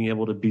 Being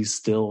able to be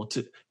still,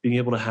 being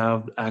able to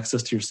have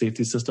access to your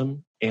safety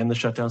system and the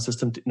shutdown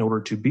system in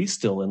order to be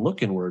still and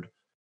look inward,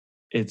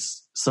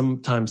 it's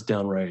sometimes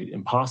downright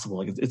impossible.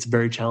 Like it's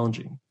very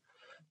challenging,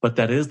 but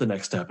that is the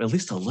next step. At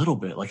least a little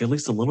bit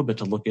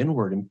to look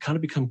inward and kind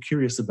of become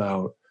curious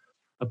about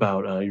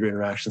your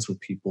interactions with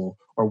people,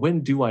 or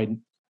when do I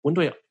when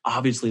do I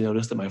obviously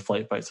notice that my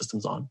flight fight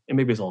system's on? And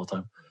maybe it's all the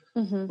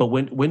time. But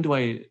when do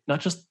I,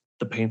 not just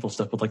the painful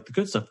stuff, but like the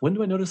good stuff, when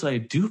do I notice that I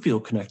do feel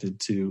connected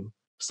to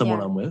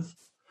someone I'm with?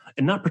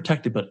 And not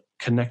protected, but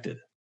connected.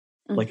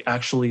 Like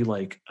actually,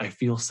 like I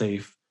feel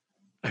safe.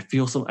 I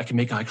can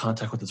make eye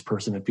contact with this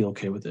person and feel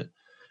okay with it.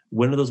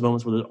 When are those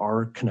moments where there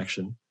are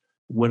connection?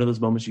 When are those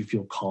moments you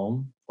feel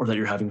calm or that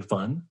you're having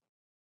fun?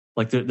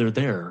 Like they're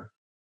there.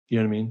 You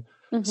know what I mean?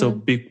 So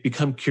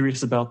become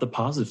curious about the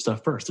positive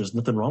stuff first. There's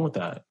nothing wrong with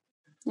that.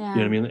 You know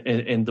what I mean?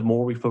 And the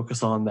more we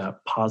focus on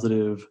that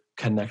positive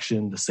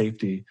connection, the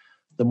safety,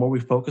 the more we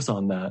focus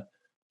on that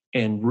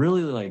and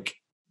really like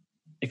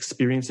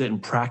experience it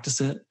and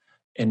practice it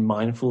and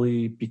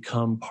mindfully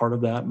become part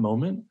of that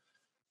moment,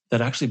 that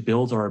actually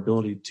builds our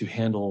ability to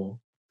handle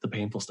the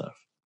painful stuff.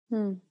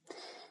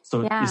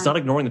 So it's not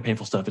ignoring the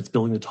painful stuff. It's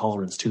building the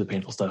tolerance to the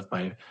painful stuff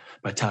by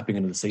tapping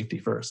into the safety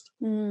first.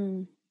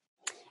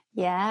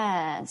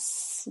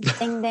 Yes.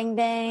 Ding, ding,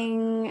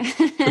 ding.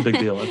 It's a big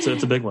deal.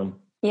 It's a big one.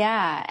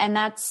 Yeah. And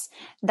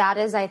that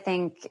is, I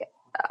think,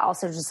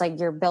 also just like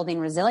you're building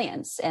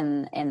resilience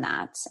in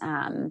that.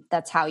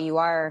 That's how you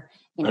are,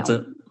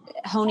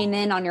 honing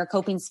in on your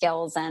coping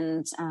skills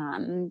and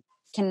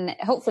can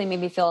hopefully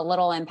maybe feel a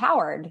little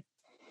empowered.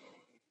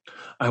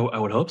 I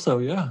would hope so.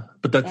 Yeah.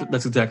 But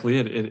that's exactly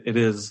it. It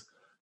is,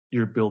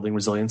 you're building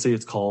resiliency.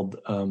 It's called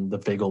the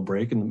vagal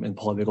break. In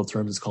polyvagal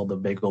terms, it's called the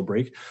vagal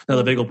break.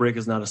 Now, the vagal break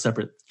is not a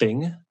separate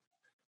thing.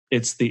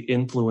 It's the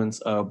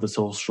influence of the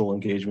social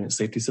engagement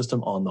safety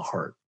system on the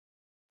heart.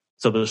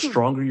 So the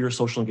stronger your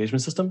social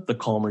engagement system, the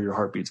calmer your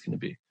heartbeat's going to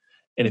be.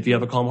 And if you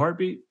have a calm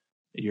heartbeat,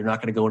 you're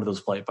not going to go into those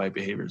flight fight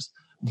behaviors.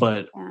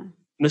 But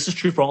this is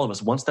true for all of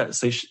us. Once that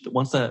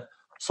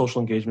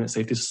social engagement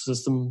safety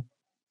system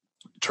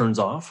turns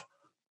off,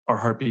 our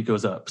heartbeat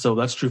goes up. So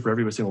that's true for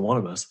every single one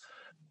of us.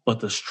 But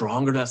the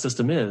stronger that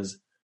system is,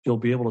 you'll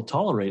be able to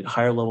tolerate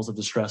higher levels of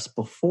distress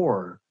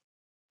before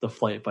the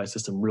flight fight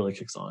system really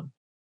kicks on.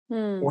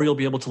 Or you'll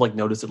be able to like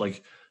notice it.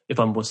 Like if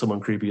I'm with someone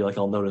creepy, like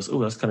I'll notice, oh,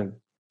 that's kind of,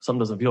 something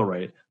doesn't feel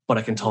right, but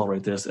I can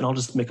tolerate this and I'll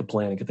just make a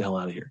plan and get the hell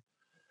out of here.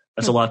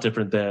 That's a lot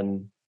different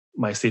than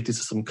my safety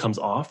system comes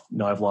off.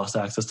 Now I've lost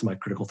access to my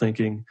critical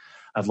thinking.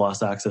 I've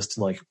lost access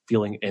to like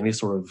feeling any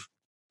sort of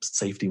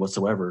safety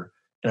whatsoever.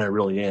 And I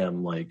really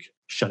am like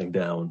shutting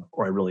down,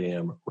 or I really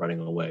am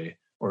running away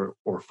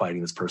or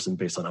fighting this person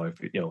based on how I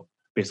feel,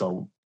 based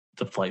on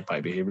the flight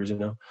fight behaviors,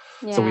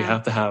 So we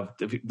have to have,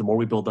 the more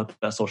we build up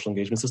that social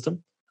engagement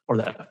system or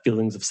that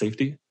feelings of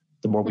safety,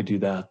 the more we do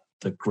that,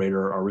 the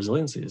greater our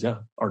resiliency is.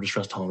 Our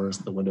distress tolerance,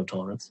 the window of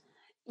tolerance.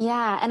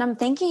 Yeah. And I'm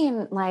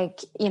thinking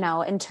like,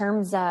 in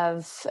terms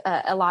of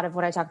a lot of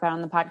what I talk about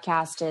on the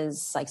podcast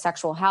is like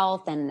sexual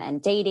health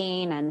and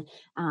dating. And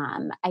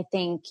I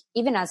think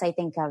even as I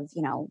think of,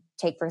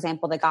 take, for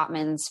example, the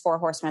Gottman's 4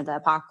 Horsemen of the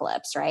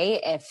Apocalypse, right?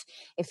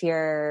 If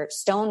you're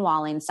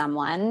stonewalling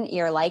someone,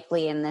 you're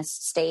likely in this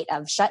state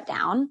of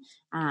shutdown.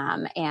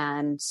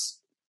 I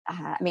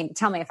mean,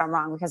 tell me if I'm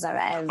wrong, because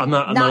I'm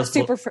not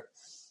super...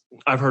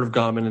 I've heard of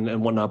Gottman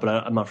and whatnot,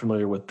 but I'm not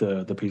familiar with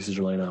the pieces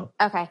you're laying out.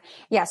 Okay.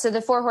 Yeah. So the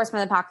 4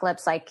 Horsemen of the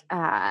Apocalypse,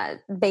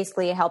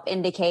 basically help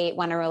indicate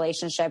when a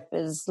relationship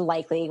is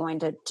likely going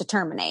to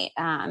terminate.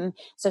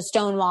 So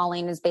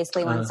stonewalling is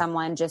basically when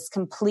someone just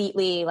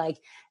completely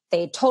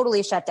they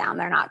totally shut down.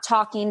 They're not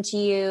talking to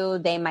you.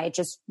 They might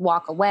just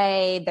walk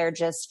away. They're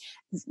just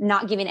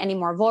not giving any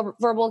more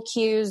verbal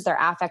cues. Their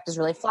affect is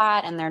really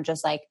flat and they're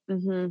just like,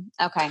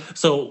 okay.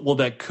 So, well,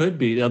 that could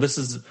be, now this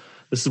is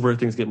where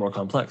things get more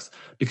complex,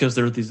 because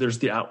there's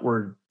the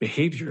outward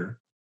behavior,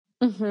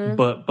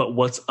 but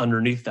what's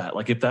underneath that?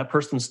 Like if that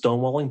person's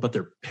stonewalling, but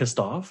they're pissed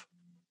off,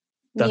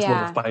 that's more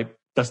of a fight.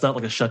 That's not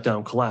like a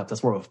shutdown collapse.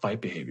 That's more of a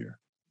fight behavior.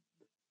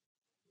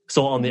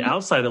 So on the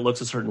outside, it looks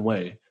a certain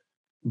way,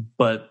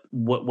 but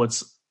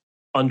what's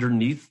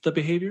underneath the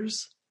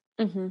behaviors,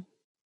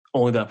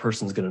 only that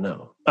person's going to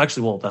know.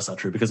 Actually, well, that's not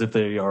true, because if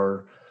they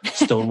are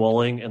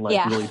stonewalling and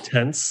really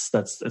tense,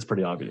 it's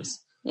pretty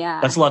obvious.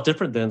 Yeah. That's a lot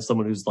different than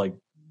someone who's like,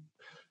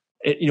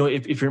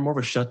 if you're more of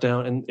a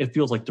shutdown, and it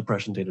feels like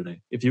depression day to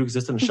day. If you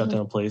exist in a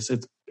shutdown place,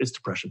 it's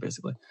depression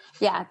basically.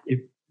 Yeah.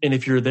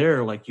 If you're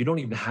there, you don't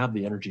even have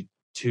the energy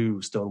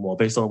to stonewall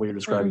based on what you're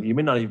describing. You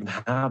may not even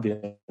have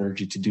the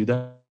energy to do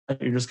that.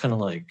 You're just kind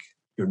of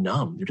you're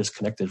numb. You're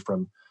disconnected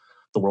from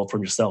the world,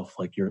 from yourself.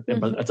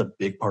 But that's a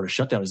big part of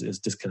shutdown is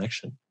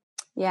disconnection.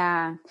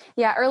 Yeah.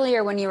 Yeah.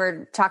 Earlier when you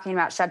were talking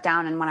about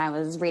shutdown and when I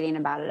was reading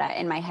about it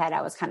in my head,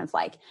 I was kind of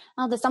like,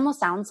 oh, this almost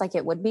sounds like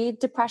it would be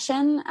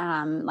depression,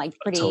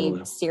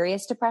 pretty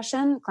serious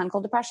depression, clinical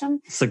depression.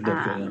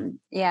 Significant.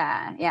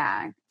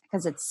 Yeah.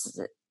 Because it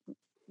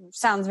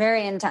sounds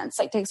very intense,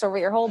 takes over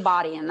your whole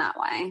body in that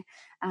way.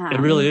 It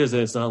really is.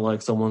 And it's not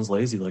like someone's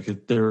lazy.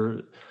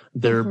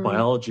 Their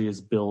biology is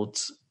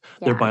built,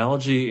 their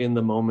biology in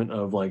the moment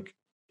of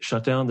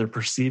shutdown, they're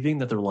perceiving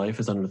that their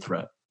life is under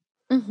threat.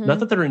 Not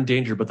that they're in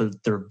danger,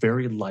 but their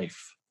very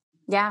life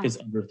is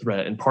under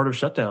threat. And part of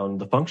shutdown,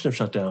 the function of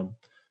shutdown,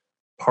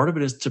 part of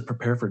it is to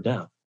prepare for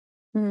death.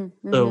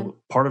 So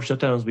part of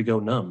shutdown is we go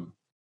numb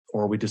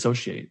or we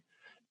dissociate.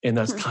 And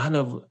that's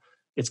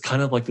it's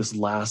kind of like this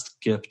last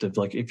gift of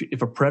like,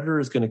 if a predator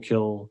is going to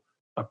kill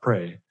a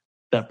prey,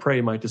 that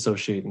prey might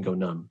dissociate and go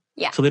numb.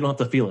 Yeah. So they don't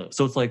have to feel it.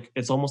 So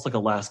it's almost like a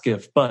last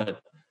gift,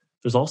 but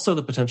there's also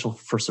the potential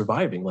for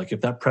surviving. Like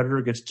if that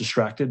predator gets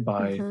distracted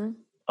by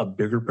a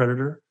bigger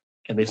predator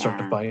and they start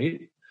to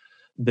fight,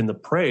 then the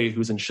prey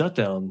who's in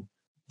shutdown,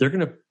 they're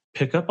going to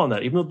pick up on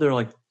that. Even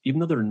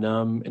though they're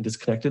numb and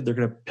disconnected, they're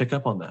going to pick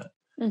up on that.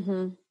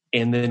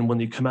 And then when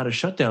you come out of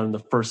shutdown, the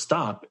first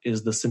stop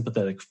is the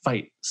sympathetic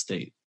fight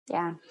state.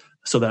 Yeah.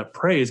 So that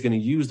prey is going to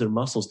use their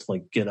muscles to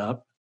like get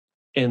up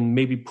and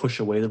maybe push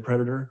away the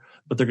predator,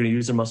 but they're going to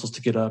use their muscles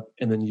to get up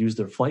and then use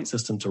their flight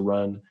system to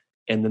run.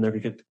 And then they're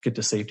going to get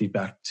to safety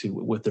back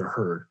with their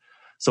herd.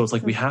 So it's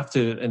like we have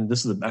to, and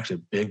this is actually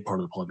a big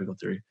part of the polyvagal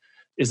theory,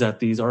 is that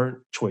these aren't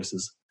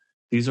choices.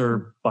 These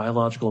are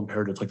biological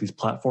imperatives, like these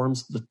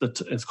platforms.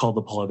 It's called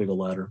the polyvagal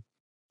ladder.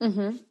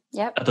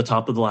 Yep. At the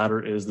top of the ladder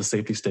is the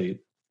safety state.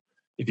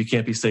 If you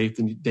can't be safe,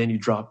 then you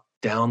drop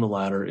down the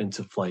ladder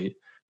into flight,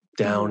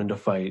 down into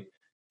fight,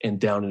 and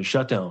down into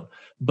shutdown.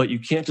 But you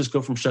can't just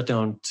go from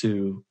shutdown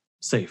to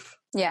safe.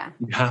 Yeah.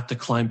 You have to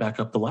climb back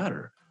up the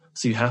ladder.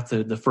 So you have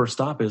to, the first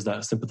stop is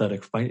that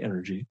sympathetic fight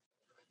energy.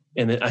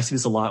 And I see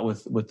this a lot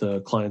with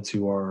the clients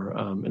who are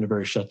in a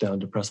very shut down,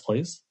 depressed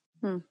place,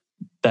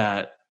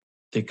 that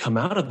they come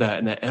out of that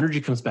and that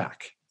energy comes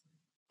back,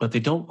 but they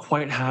don't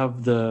quite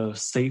have the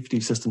safety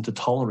system to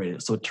tolerate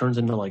it. So it turns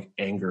into like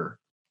anger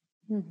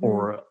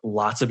or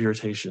lots of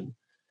irritation.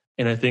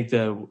 And I think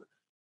that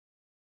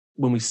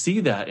when we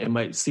see that, it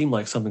might seem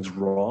like something's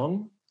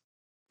wrong,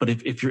 but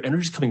if your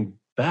energy is coming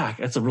back,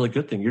 that's a really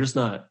good thing. You're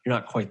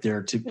not quite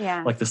there to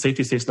like the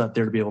safety state's not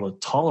there to be able to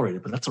tolerate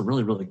it, but that's a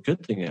really, really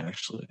good thing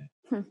actually.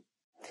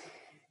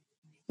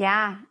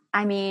 Yeah.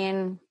 I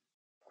mean,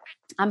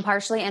 I'm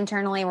partially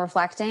internally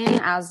reflecting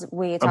as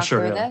we talk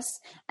through this.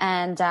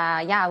 And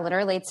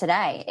literally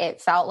today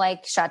it felt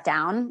like shut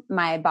down.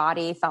 My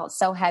body felt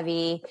so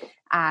heavy.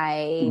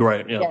 I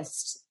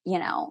just,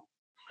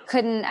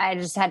 I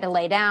just had to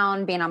lay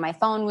down. Being on my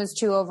phone was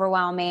too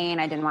overwhelming.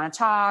 I didn't want to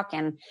talk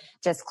and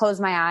just close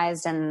my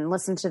eyes and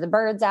listen to the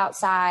birds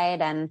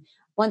outside. And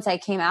once I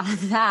came out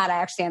of that, I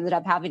actually ended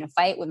up having a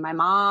fight with my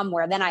mom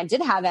where then I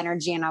did have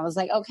energy and I was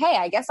like, okay,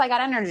 I guess I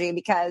got energy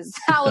because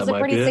that was a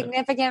pretty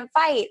significant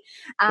fight.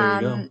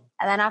 And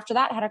then after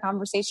that, I had a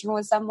conversation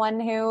with someone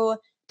who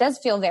does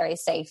feel very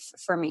safe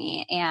for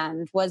me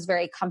and was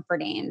very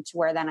comforting to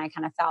where then I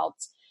kind of felt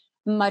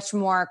much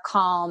more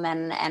calm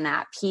and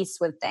at peace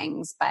with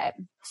things. But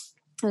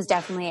it was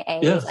definitely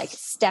like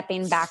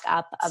stepping back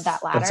up of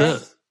that ladder.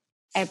 That's it.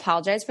 I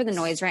apologize for the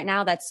noise right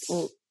now. That's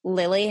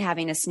Lily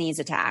having a sneeze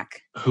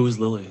attack. Who is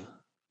Lily?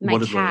 My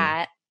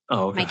cat.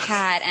 Oh, okay. My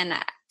cat. And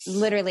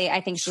literally, I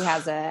think she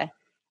has a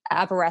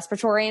upper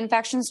respiratory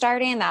infection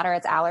starting, that or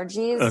it's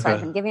allergies. Okay. So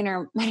I've been giving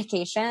her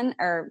medication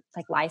or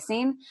like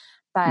lysine.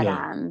 But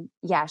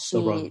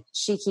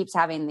she keeps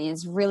having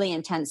these really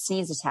intense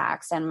sneeze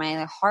attacks. And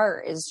my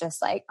heart is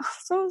just like, I'm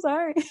so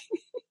sorry.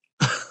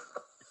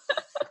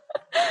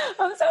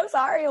 I'm so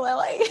sorry,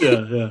 Lily.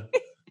 Yeah.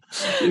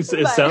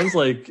 It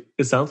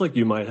sounds like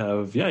you might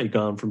have, you've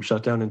gone from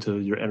shutdown into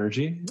your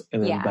energy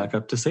and then back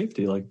up to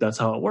safety. Like that's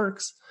how it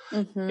works.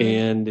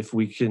 And if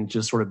we can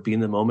just sort of be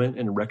in the moment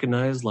and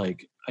recognize,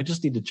 like, I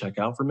just need to check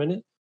out for a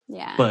minute.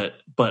 Yeah. But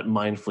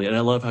mindfully. And I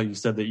love how you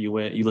said that you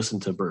listen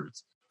to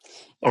birds.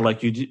 Or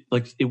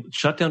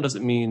shutdown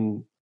doesn't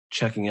mean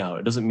checking out.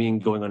 It doesn't mean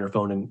going on your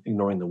phone and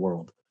ignoring the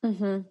world.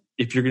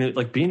 If you're going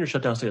to be in your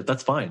shutdown state,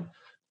 that's fine.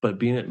 But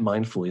being it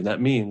mindfully, and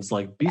that means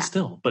like be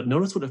still, but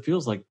notice what it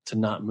feels like to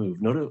not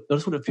move.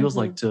 Notice what it feels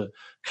like to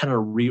kind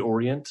of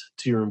reorient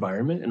to your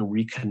environment and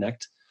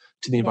reconnect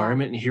to the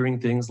environment and hearing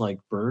things like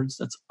birds.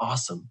 That's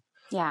awesome.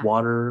 Yeah.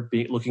 Water,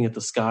 looking at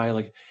the sky,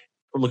 or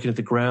looking at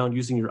the ground,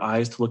 using your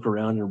eyes to look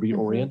around and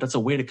reorient. That's a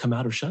way to come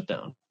out of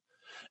shutdown.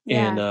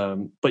 Yeah.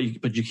 And, but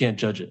you can't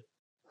judge it.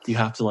 You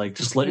have to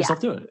just let yourself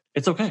do it.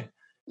 It's okay.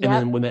 And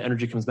then when that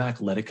energy comes back,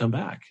 let it come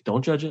back.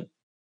 Don't judge it.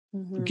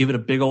 Give it a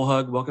big old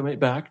hug, welcome it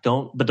back.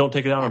 Don't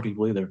take it out on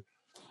people either.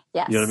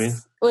 Yes. You know what I mean?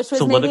 Which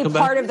was maybe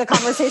part of the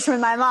conversation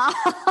with my mom.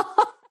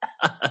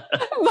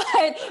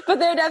 but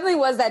there definitely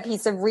was that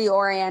piece of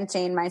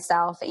reorienting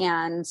myself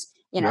and,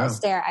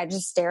 I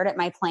just stared at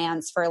my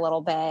plants for a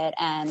little bit.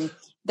 And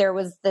there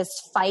was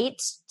this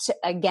fight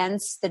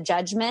against the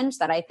judgment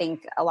that I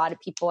think a lot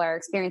of people are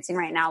experiencing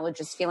right now with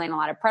just feeling a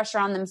lot of pressure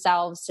on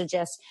themselves to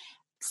just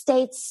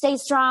stay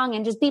strong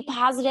and just be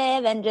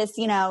positive and just,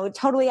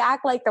 totally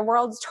act like the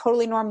world's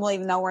totally normal,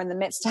 even though we're in the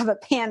midst of a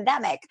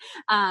pandemic.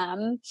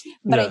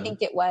 But I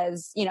think it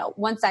was,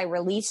 once I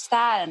released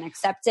that and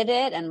accepted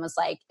it and was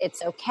like,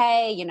 it's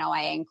okay.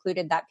 I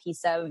included that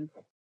piece of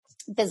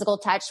physical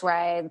touch where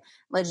I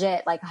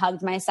legit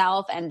hugged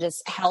myself and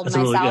just held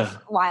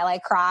myself while I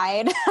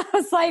cried. I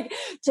was like,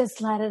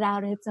 just let it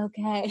out. It's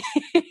okay.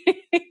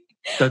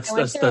 That's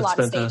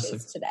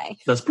fantastic today.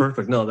 That's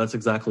perfect. No, that's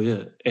exactly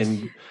it.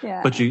 And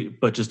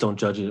but just don't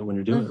judge it when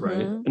you're doing it,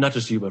 right? And not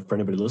just you, but for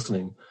anybody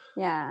listening.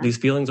 Yeah. These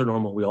feelings are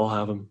normal. We all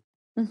have them.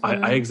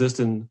 I exist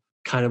in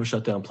kind of a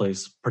shutdown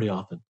place pretty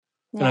often.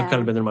 And I've kind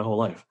of been there my whole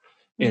life.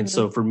 And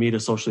so for me to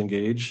socially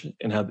engage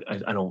and have,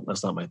 I don't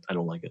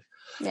like it.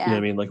 You know what I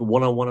mean? Like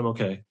one-on-one, I'm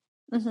okay.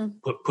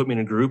 Put me in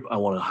a group, I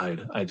want to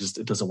hide.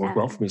 It doesn't work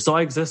well for me. So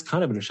I exist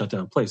kind of in a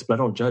shutdown place, but I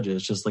don't judge it.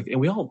 It's just like,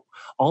 and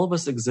all of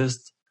us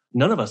exist.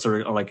 None of us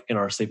are like in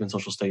our safe and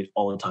social state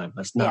all the time.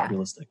 That's not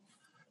realistic.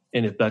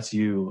 And if that's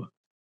you,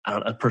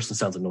 a person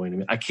sounds annoying to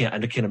me. I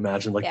can't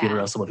imagine like being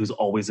around someone who's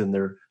always in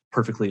their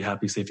perfectly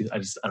happy safety. I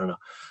don't know.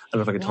 I don't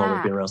know if I can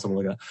tolerate being around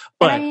someone like that.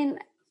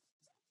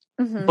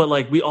 But, but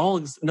like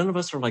none of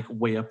us are like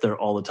way up there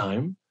all the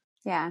time.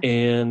 Yeah.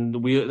 And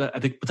I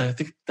think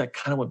that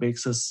kind of what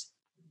makes us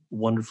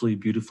wonderfully,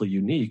 beautifully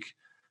unique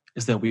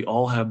is that we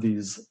all have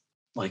these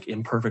like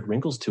imperfect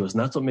wrinkles to us.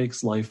 And that's what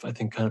makes life, I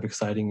think, kind of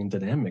exciting and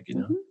dynamic, you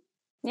know?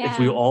 Yeah. If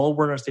we all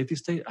were in our safety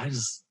state, it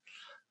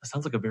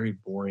sounds like a very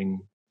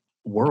boring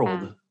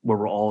world where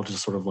we're all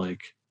just sort of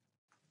like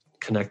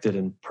connected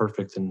and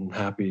perfect and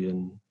happy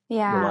and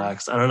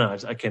relaxed. I don't know.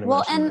 I can't imagine.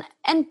 Well,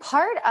 and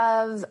part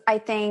of, I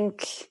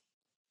think,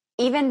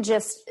 even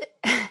just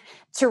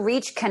to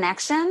reach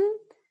connection,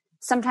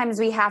 sometimes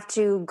we have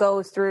to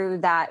go through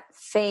that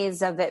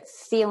phase of it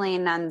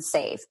feeling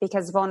unsafe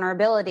because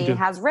vulnerability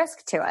has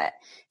risk to it.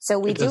 So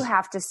we do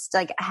have to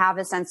like have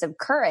a sense of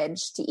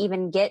courage to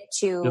even get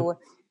to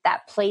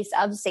that place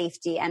of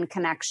safety and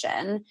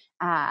connection,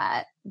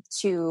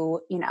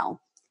 to,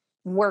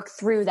 work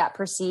through that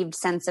perceived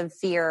sense of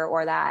fear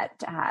or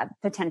that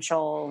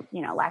potential,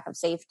 lack of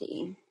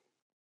safety.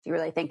 If you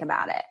really think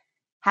about it,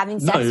 having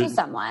sex with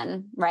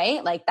someone,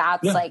 right? Like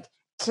that's like,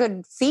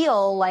 could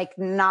feel like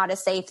not a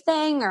safe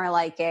thing or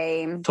like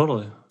an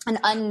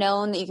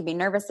unknown that you could be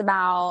nervous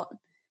about.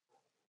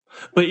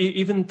 But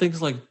even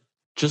things like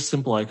just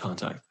simple eye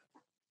contact,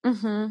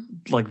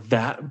 like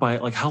that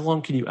how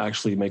long can you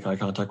actually make eye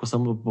contact with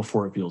someone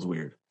before it feels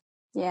weird?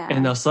 Yeah.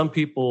 And now some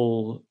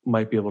people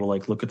might be able to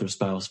like look at their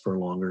spouse for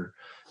longer.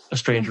 A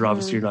stranger,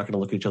 obviously you're not going to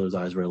look at each other's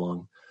eyes very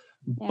long,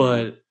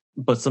 but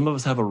some of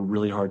us have a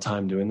really hard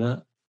time doing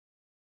that.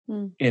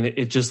 And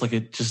it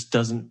just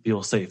doesn't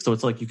feel safe. So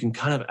it's like you can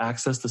kind of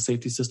access the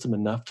safety system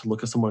enough to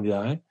look at someone in the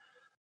eye.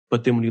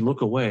 But then when you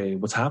look away,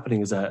 what's happening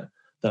is that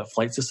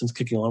flight system's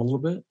kicking on a little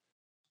bit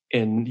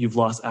and you've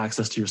lost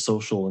access to your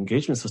social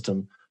engagement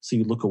system. So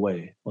you look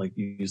away, like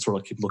you sort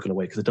of keep looking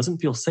away because it doesn't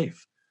feel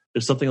safe.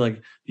 There's something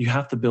like you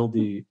have to build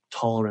the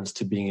tolerance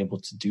to being able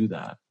to do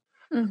that.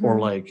 Or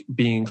like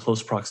being in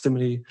close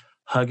proximity,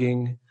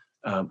 hugging.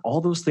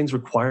 All those things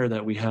require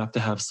that we have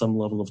to have some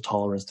level of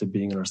tolerance to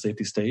being in our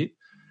safety state.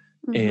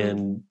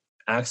 And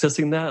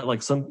accessing that,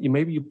 like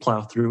maybe you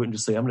plow through it and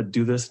just say, I'm going to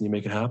do this and you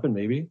make it happen,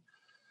 maybe.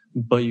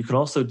 But you can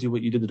also do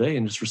what you did today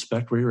and just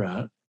respect where you're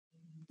at.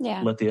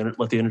 Yeah. Let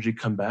the energy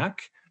come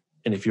back.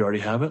 And if you already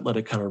have it, let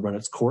it kind of run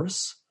its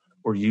course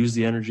or use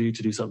the energy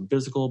to do something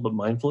physical, but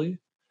mindfully.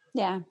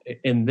 Yeah.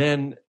 And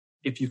then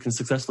if you can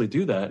successfully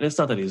do that, and it's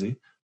not that easy,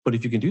 but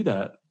if you can do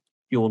that,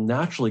 you'll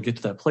naturally get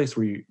to that place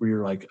where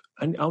you're like,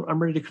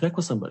 I'm ready to connect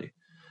with somebody.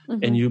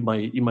 And you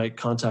might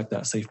contact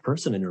that safe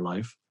person in your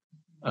life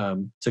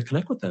to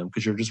connect with them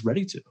because you're just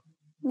ready to.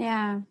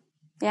 Yeah.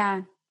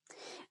 Yeah.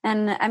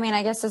 And I mean,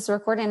 I guess this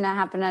recording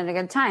happened at a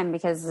good time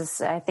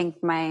because I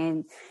think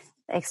my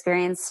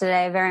experience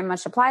today very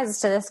much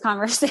applies to this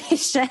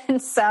conversation.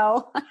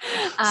 So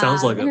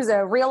sounds like it was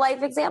a real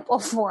life example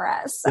for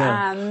us.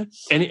 Yeah.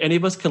 Any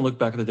of us can look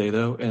back at the day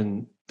though,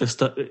 and it's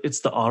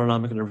the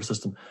autonomic nervous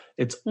system.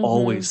 It's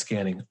always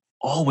scanning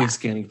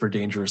for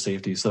danger or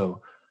safety.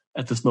 So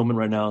at this moment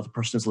right now, the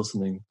person is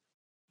listening,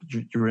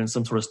 you're in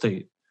some sort of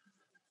state.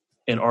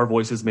 And our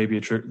voices may be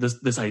a trigger.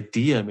 This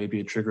idea may be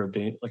a trigger of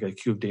like a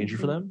cue of danger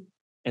for them,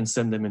 and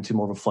send them into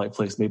more of a flight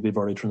place. Maybe they've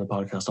already turned the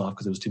podcast off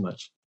because it was too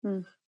much.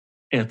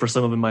 And for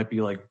some of them, it might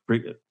be like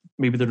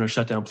maybe they're in a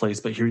shutdown place,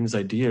 but hearing these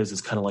ideas is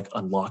kind of like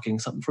unlocking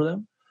something for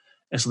them,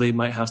 and so they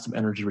might have some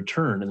energy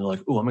return, and they're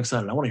like, "Oh, I'm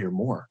excited! I want to hear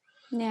more."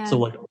 Yeah. So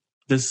like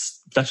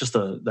that's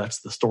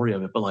the story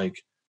of it. But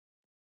like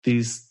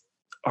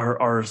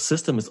our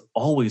system is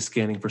always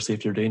scanning for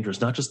safety or danger.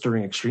 It's not just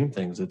during extreme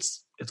things.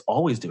 It's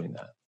always doing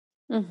that.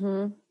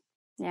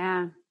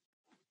 Yeah.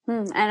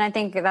 And I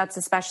think that's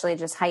especially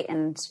just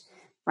heightened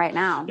right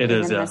now. It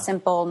is, yeah. The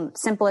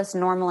simplest,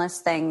 normalist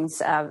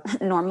things,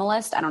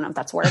 normalist, I don't know if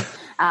that's a word.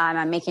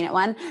 I'm making it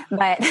one,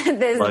 but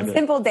the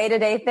simple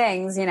day-to-day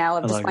things,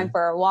 of just going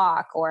for a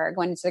walk or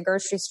going to the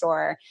grocery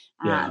store.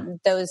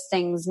 Those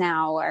things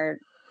now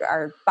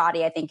our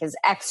body, I think, is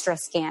extra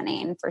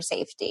scanning for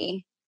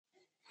safety.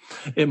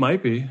 It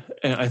might be.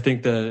 And I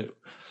think that,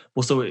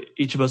 so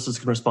each of us is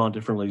going to respond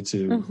differently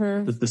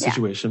to the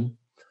situation.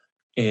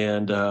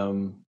 And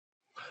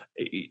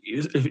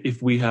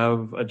if we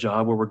have a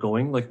job where we're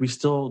going, like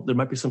there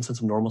might be some sense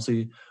of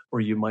normalcy where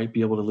you might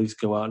be able to at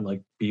least go out and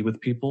like be with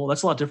people.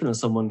 That's a lot different than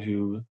someone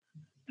who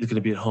is going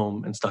to be at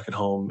home and stuck at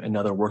home and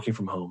now they're working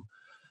from home.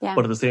 Yeah.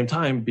 But at the same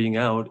time, being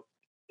out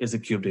is a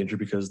cue of danger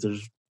because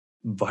there's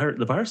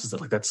the virus is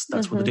like that's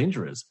where the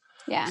danger is.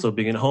 Yeah. So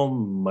being at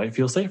home might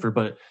feel safer,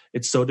 but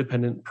it's so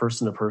dependent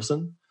person to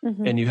person.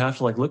 And you have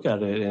to like look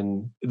at it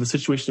and the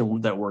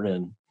situation that we're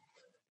in.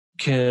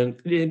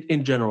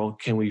 in general,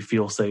 can we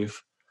feel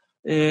safe?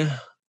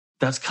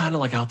 That's kind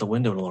of like out the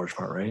window in a large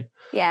part, right?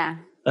 Yeah.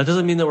 That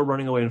doesn't mean that we're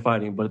running away and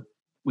fighting, but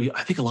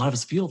I think a lot of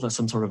us feel that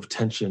some sort of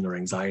tension or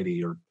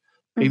anxiety or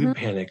maybe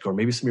panic or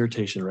maybe some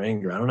irritation or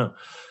anger. I don't know.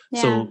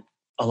 Yeah. So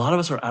a lot of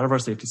us are out of our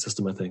safety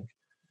system, I think.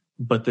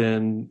 But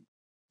then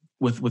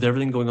with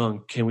everything going on,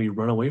 can we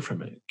run away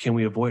from it? Can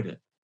we avoid it?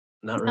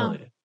 Not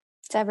really.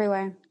 It's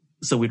everywhere.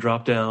 So we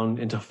drop down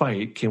into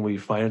fight. Can we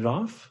fight it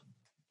off?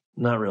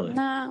 Not really.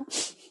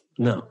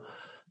 No.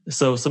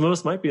 So some of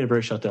us might be in a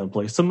very shut down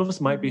place. Some of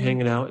us might be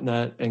hanging out in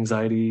that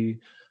anxiety,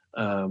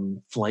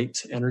 flight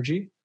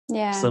energy.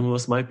 Yeah. Some of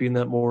us might be in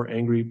that more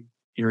angry,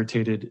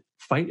 irritated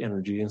fight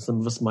energy. And some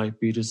of us might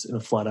be just in a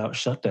flat out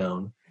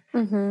shutdown.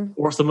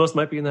 Or some of us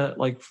might be in that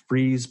like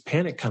freeze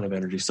panic kind of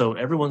energy. So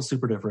everyone's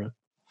super different.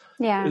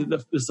 Yeah.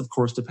 This of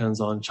course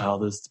depends on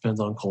childhood. This depends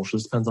on culture.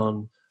 This depends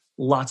on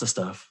lots of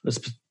stuff.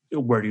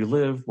 Where do you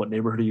live? What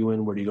neighborhood are you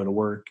in? Where do you go to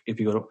work? If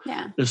you go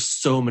to, there's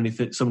so many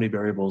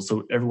variables.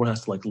 So everyone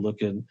has to like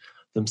look at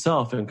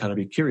themselves and kind of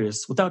be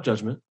curious without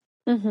judgment.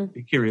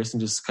 Be curious and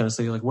just kind of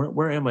say like,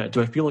 where am I?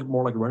 Do I feel like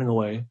more like running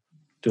away?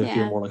 Do I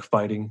feel more like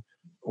fighting?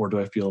 Or do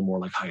I feel more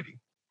like hiding?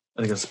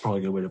 I think that's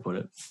probably a good way to put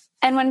it.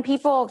 And when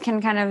people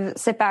can kind of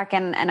sit back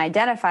and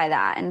identify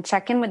that and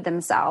check in with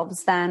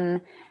themselves,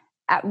 then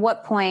at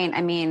what point,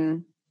 I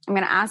mean, I'm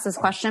going to ask this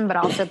question, but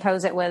also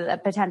pose it with a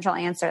potential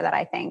answer that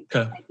I think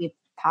might be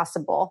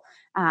possible,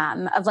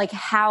 of like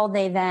how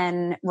they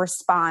then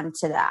respond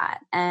to that.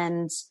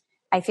 And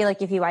I feel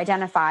like if you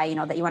identify, you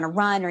know, that you want to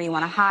run or you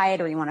want to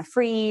hide or you want to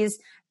freeze,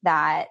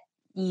 that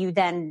you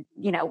then,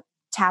 you know,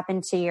 tap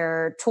into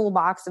your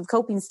toolbox of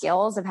coping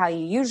skills of how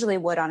you usually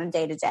would on a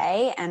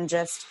day-to-day and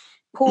just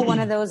pull one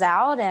of those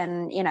out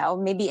and, you know,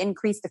 maybe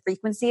increase the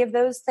frequency of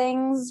those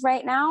things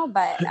right now.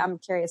 But I'm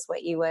curious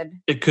what you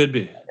would. It could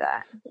be.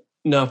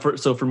 No,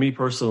 for me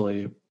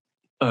personally,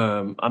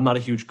 I'm not a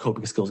huge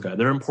coping skills guy.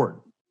 They're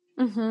important.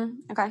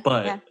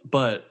 Okay.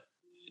 But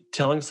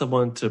telling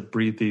someone to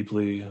breathe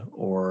deeply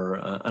or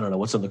I don't know,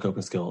 what's another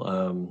coping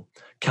skill?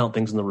 Count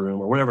things in the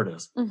room or whatever it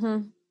is.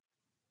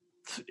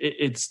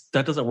 It's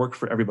that doesn't work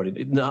for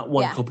everybody. Not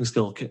one coping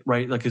skill,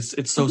 right? Like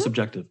it's so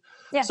subjective.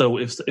 Yeah. So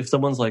if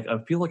someone's like, I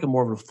feel like I'm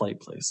more of a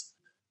flight place,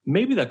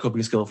 maybe that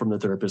coping skill from the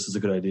therapist is a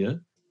good idea.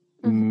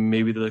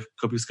 Maybe the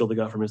coping skill they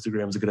got from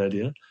Instagram is a good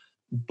idea.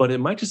 But it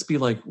might just be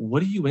like,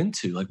 what are you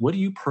into? Like, what do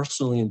you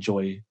personally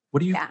enjoy?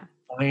 What do you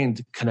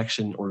find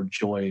connection or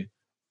joy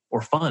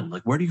or fun?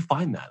 Like, where do you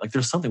find that? Like,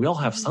 there's something. We all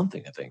have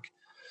something, I think.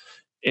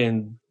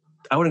 And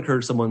I would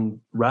encourage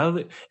someone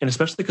and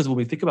especially because when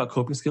we think about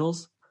coping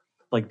skills,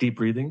 like deep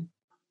breathing,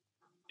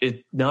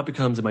 it now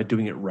becomes, am I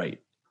doing it right?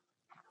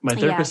 My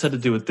therapist said to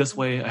do it this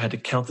way. I had to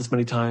count this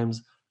many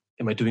times.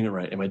 Am I doing it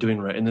right? Am I doing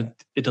it right? And then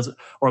it doesn't,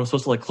 or I'm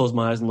supposed to like close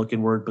my eyes and look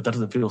inward, but that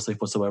doesn't feel safe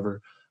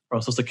whatsoever. Or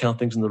I'm supposed to count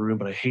things in the room,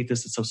 but I hate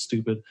this. It's so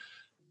stupid.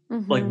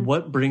 Like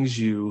what brings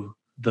you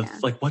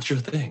like, what's your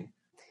thing?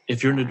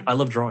 If you're I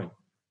love drawing.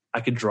 I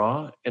could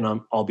draw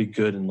and I'll be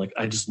good. And like,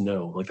 I just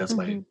know like, that's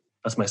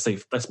my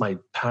safe, that's my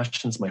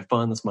passion. It's my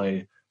fun. That's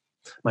my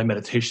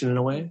meditation in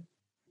a way.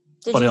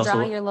 Did you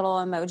draw your little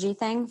emoji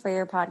thing for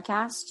your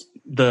podcast?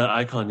 The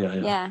icon,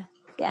 yeah.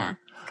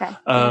 Okay.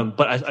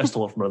 But I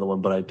stole it from another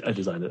one, but I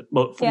designed it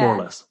more or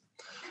less.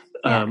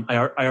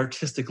 I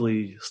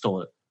artistically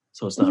stole it,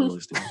 so it's not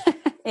really stealing.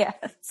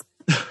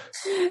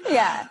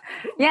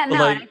 No,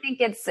 like, and I think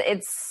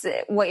it's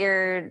what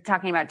you're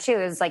talking about too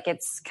is like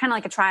it's kind of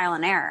like a trial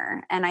and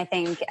error, and I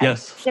think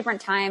at different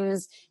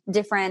times,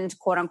 different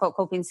quote unquote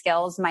coping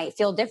skills might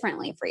feel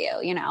differently for you.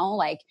 You know,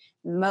 like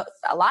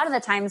a lot of the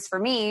times for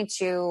me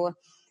to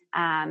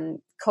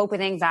cope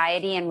with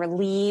anxiety and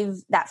relieve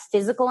that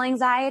physical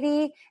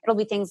anxiety, it'll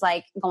be things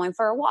like going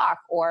for a walk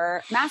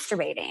or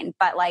masturbating.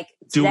 But like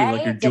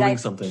doing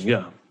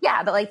something,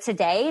 but like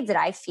today, did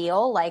I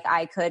feel like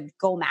I could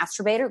go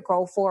masturbate or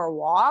go for a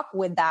walk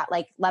with that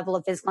like level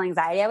of physical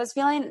anxiety I was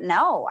feeling?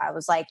 No, I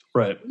was like,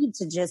 I need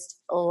to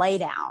just lay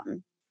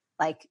down.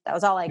 Like that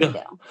was all I could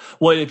do.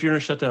 Well, if you're in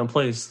a shutdown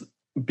place,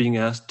 being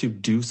asked to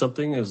do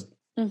something is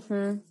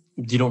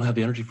you don't have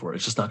the energy for it.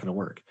 It's just not going to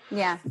work.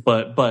 Yeah.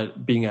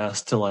 But being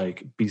asked to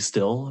like be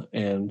still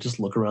and just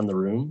look around the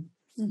room,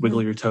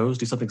 wiggle your toes,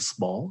 do something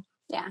small.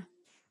 Yeah.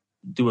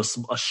 Do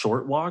a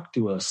short walk,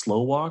 do a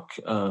slow walk,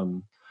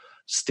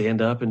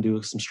 stand up and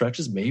do some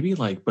stretches maybe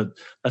but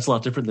that's a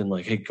lot different than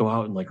like, hey, go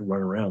out and like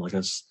run around. Like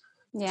that's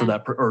for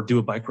that, or do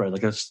a bike ride.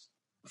 Like that's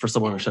for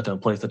someone in a shutdown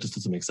place, that just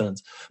doesn't make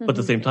sense. But at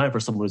the same time, for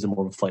someone who's in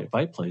more of a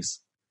fight place,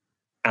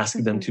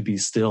 asking them to be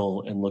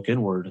still and look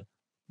inward,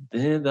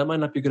 that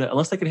might not be good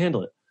unless they can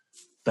handle it.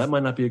 That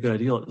might not be a good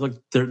idea. Like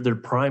they're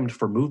primed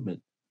for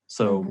movement,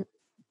 so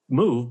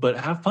move, but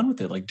have fun with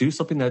it. Like do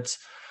something that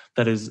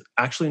is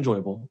actually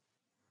enjoyable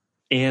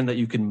and that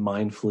you can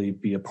mindfully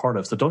be a part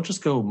of. So don't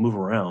just go move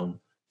around.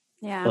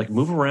 Yeah, like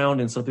move around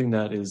in something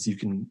that is you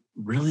can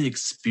really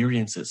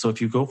experience it. So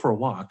if you go for a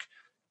walk,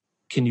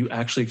 can you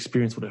actually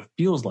experience what it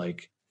feels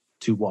like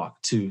to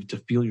walk, to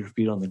feel your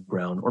feet on the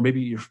ground, or maybe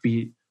your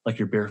feet, like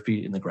your bare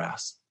feet in the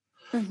grass?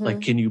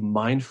 Like, can you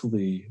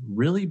mindfully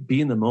really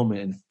be in the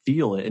moment and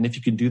feel it? And if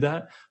you can do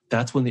that,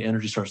 that's when the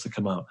energy starts to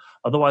come out.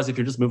 Otherwise, if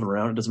you're just moving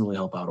around, it doesn't really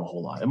help out a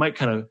whole lot. It might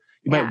you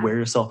might wear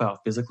yourself out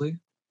physically.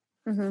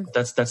 But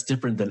that's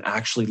different than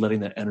actually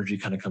letting that energy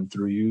kind of come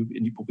through you.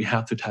 And we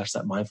have to attach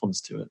that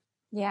mindfulness to it.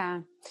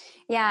 Yeah.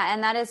 Yeah.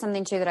 And that is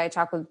something too that I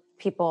talk with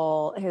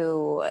people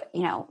who,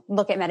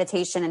 look at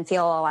meditation and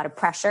feel a lot of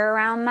pressure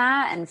around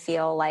that and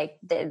feel like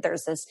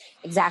there's this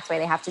exact way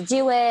they have to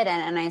do it.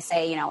 And I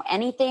say,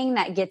 anything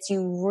that gets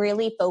you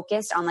really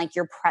focused on like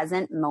your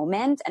present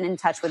moment and in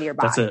touch with your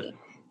body. That's it.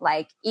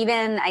 Like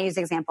even I use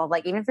the example of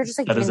like, even if you're just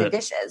like doing the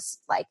dishes,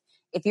 like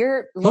if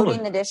you're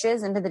loading the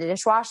dishes into the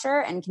dishwasher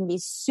and can be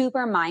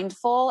super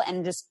mindful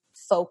and just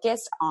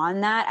focused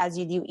on that as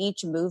you do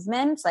each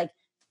movement, like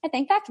I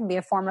think that can be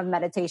a form of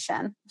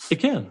meditation. It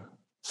can.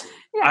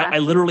 Yeah. I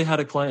literally had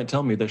a client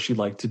tell me that she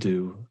liked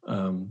to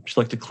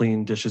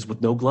clean dishes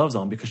with no gloves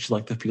on because she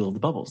liked the feel of the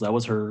bubbles. That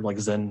was her like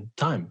Zen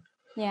time.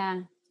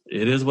 Yeah.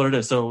 It is what it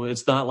is. So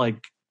it's not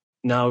like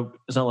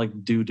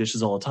do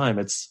dishes all the time.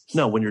 It's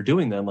when you're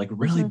doing them, like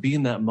really be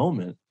in that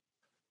moment.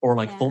 Or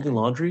like folding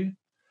laundry.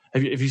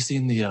 Have you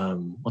seen the,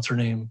 what's her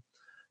name?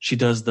 She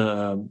does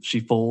she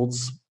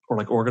folds or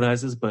like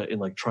organizes, but in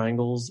like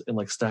triangles and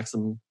like stacks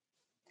them.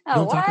 Oh, you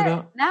know what I'm talking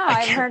about? No,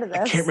 I've heard of this.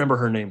 I can't remember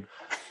her name.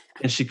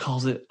 And she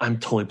calls it, I'm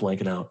totally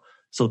blanking out.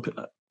 So,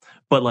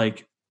 but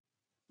like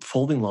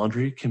folding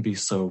laundry can be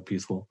so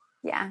peaceful.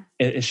 Yeah.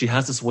 And she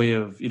has this way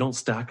of, you don't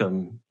stack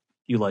them,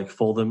 you like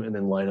fold them and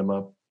then line them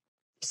up.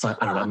 I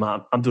don't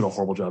know. I'm doing a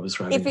horrible job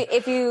describing.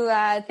 If you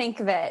think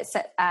of it,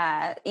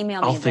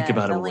 email me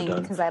the link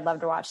because I'd love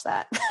to watch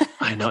that.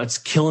 I know. It's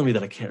killing me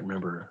that I can't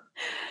remember.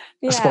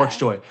 Sparks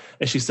joy.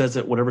 And she says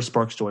that whatever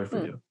sparks joy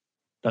for you.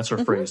 That's her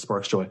phrase,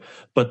 sparks joy.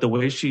 But the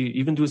way she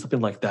even doing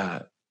something like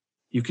that,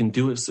 you can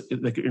do it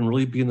like and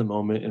really be in the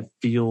moment and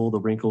feel the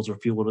wrinkles or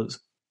feel what it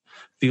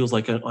feels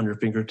like on your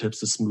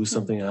fingertips to smooth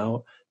something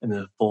out and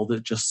then fold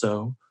it just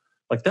so.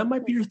 Like that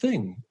might be your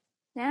thing.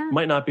 Yeah.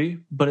 Might not be,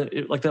 but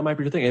like that might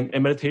be your thing.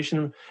 And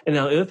meditation. And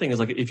now the other thing is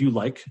like if you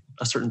like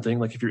a certain thing,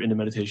 like if you're into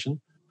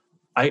meditation,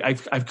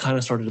 I've kind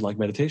of started to like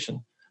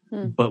meditation.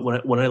 But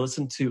when I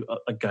listen to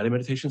guided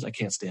meditations, I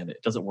can't stand it.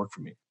 It doesn't work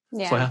for me.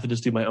 Yeah. So I have to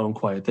just do my own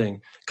quiet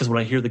thing. Because when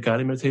I hear the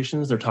guided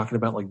meditations, they're talking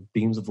about like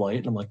beams of light.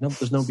 And I'm like, no,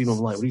 there's no beam of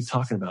light. What are you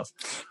talking about?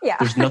 Yeah.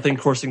 There's nothing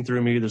coursing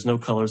through me. There's no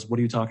colors. What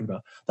are you talking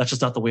about? That's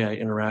just not the way I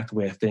interact, the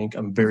way I think.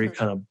 I'm very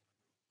kind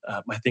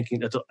of, my thinking,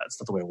 that's not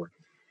the way I work.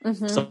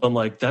 So I'm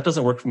like, that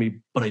doesn't work for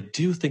me. But I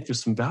do think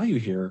there's some value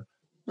here.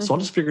 So I'll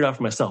just figure it out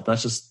for myself.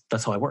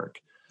 That's how I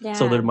work. Yeah.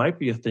 So there might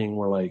be a thing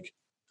where like,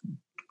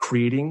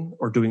 creating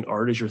or doing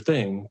art is your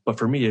thing, but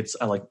for me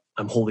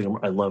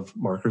I love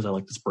markers. I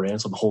like this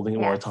brand, so I'm holding it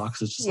while I talk.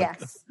 So it's just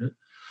like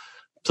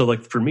so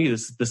like for me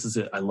this is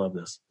it. I love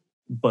this.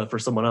 But for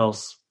someone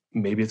else,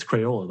 maybe it's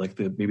Crayola,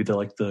 maybe they're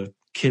like the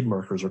kid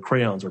markers or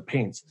crayons or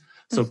paints.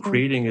 So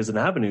creating is an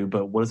avenue,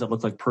 but what does that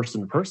look like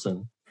person to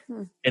person?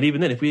 And even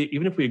then, if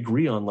we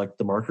agree on like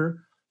the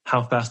marker,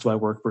 how fast do I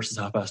work versus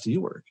how fast do you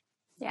work?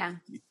 Yeah.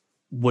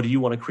 What do you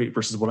want to create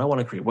versus what I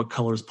want to create? What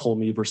colors pull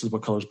me versus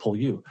what colors pull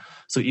you?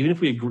 So even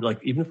if we agree,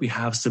 even if we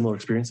have similar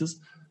experiences,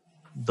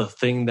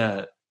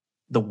 the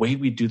way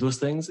we do those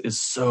things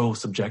is so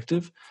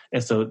subjective.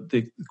 And so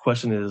the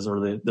question is, or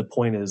the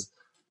point is,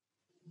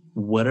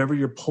 whatever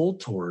you're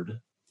pulled toward,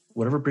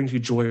 whatever brings you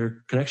joy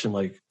or connection,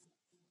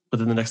 but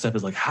then the next step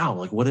is like,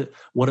 how,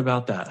 what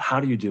about that?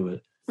 How do you do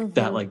it?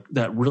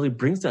 That really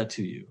brings that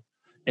to you,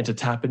 and to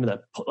tap into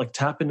that,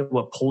 tap into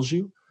what pulls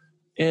you,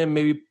 and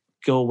maybe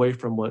go away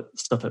from what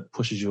stuff that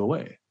pushes you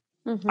away.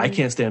 I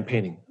can't stand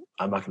painting.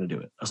 I'm not going to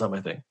do it. That's not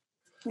my thing.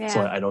 Yeah.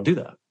 So I don't do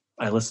that.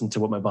 I listen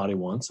to what my body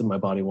wants, and my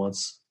body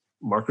wants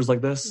markers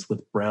like this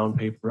with brown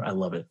paper. I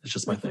love it. It's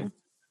just my thing.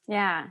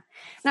 Yeah.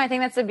 No, I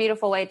think that's a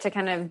beautiful way to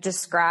kind of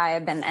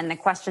describe and the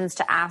questions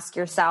to ask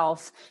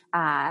yourself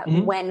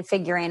when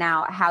figuring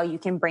out how you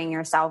can bring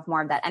yourself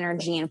more of that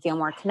energy and feel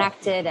more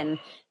connected and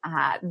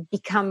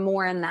become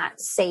more in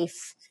that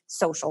safe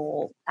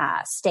social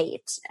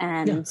state.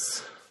 And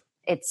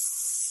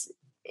it's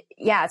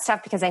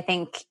tough because I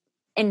think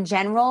in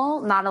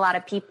general, not a lot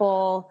of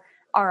people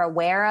are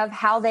aware of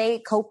how they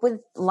cope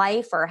with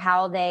life or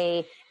how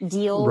they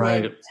deal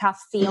with tough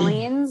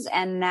feelings.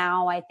 And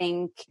now I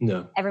think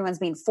everyone's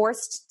being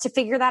forced to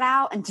figure that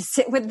out and to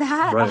sit with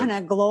that on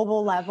a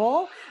global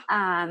level.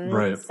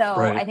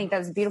 I think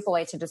that's a beautiful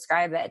way to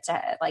describe it,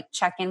 to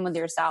check in with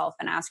yourself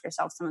and ask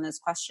yourself some of those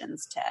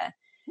questions to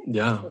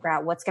figure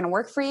out what's going to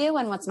work for you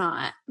and what's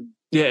not.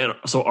 Yeah. And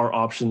so our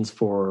options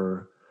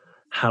for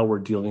how we're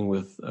dealing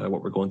with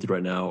what we're going through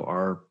right now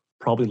are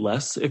probably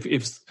less.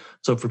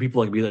 So for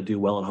people like me that do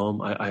well at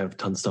home, I have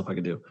tons of stuff I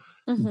can do.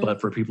 But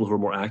for people who are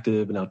more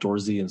active and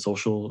outdoorsy and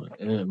social,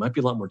 it might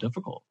be a lot more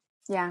difficult.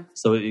 Yeah.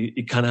 So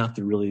you kind of have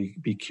to really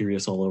be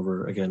curious all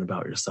over again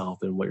about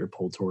yourself and what you're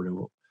pulled toward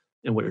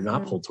and what you're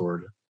not pulled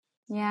toward.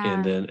 Yeah.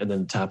 And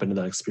then tap into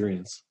that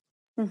experience.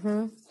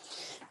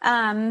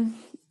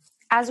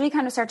 As we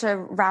kind of start to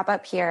wrap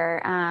up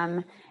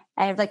here,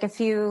 I have like a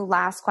few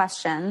last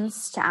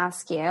questions to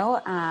ask you.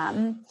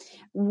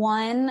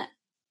 One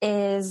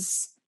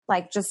is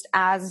like, just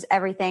as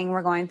everything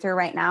we're going through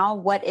right now,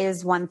 what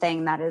is one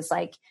thing that is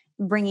like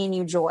bringing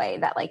you joy,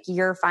 that like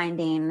you're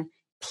finding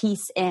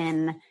peace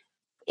in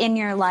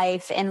your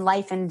life, in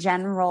life in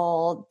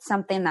general,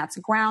 something that's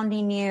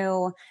grounding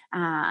you?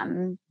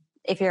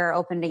 If you're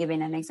open to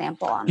giving an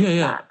example on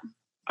that.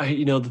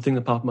 The thing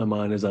that popped in my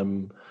mind is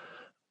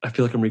I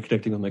feel like I'm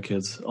reconnecting with my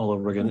kids all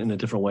over again in a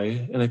different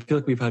way. And I feel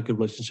like we've had a good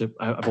relationship.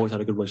 I've always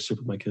had a good relationship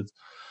with my kids.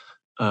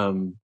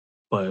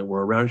 But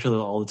we're around each other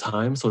all the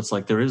time. So it's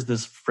like there is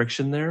this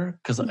friction there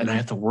and I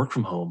have to work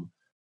from home.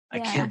 I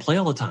can't play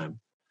all the time.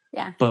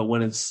 Yeah. But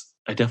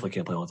I definitely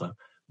can't play all the time.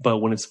 But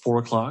when it's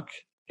 4:00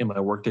 and my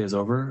workday is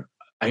over,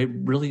 I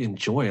really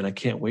enjoy it. I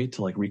can't wait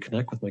to like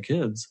reconnect with my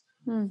kids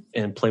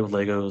and play with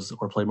Legos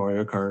or play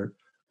Mario Kart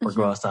or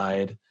go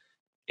outside.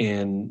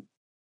 And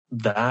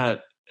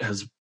that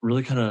has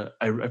really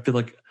I feel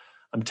like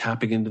I'm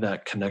tapping into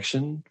that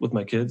connection with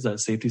my kids, that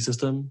safety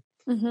system,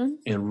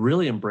 and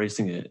really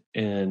embracing it.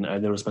 And I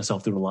noticed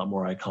myself doing a lot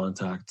more eye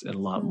contact and a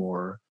lot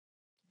more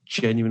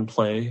genuine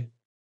play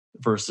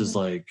versus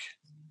like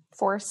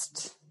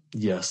forced.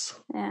 Yes.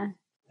 Yeah.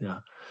 Yeah.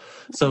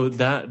 So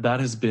that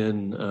has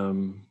been,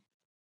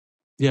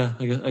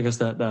 I guess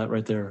that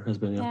right there has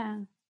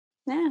been,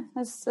 Yeah,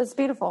 that's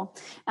beautiful.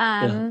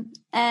 And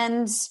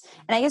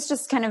I guess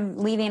just kind of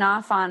leading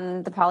off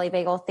on the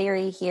polyvagal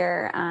theory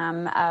here,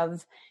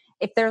 of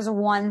if there's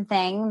one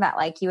thing that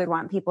like you would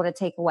want people to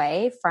take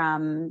away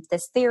from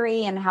this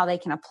theory and how they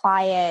can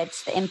apply it,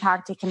 the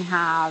impact it can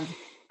have.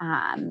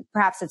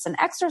 Perhaps it's an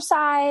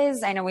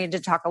exercise. I know we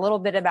did talk a little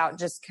bit about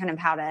just kind of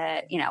how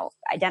to,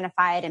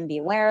 identify it and be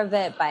aware of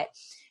it, but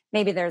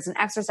maybe there's an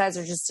exercise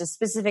or just a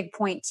specific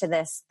point to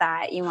this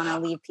that you want to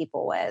leave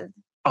people with.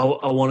 I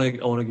want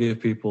to give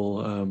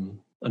people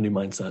a new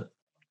mindset.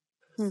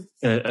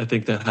 And I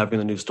think that having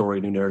a new story,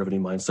 new narrative, a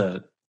new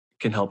mindset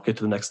can help get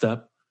to the next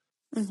step.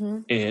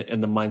 And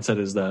the mindset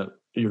is that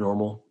you're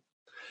normal.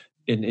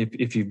 And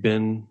if you've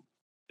been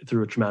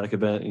through a traumatic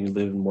event and you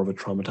live in more of a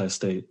traumatized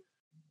state,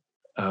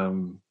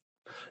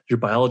 your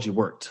biology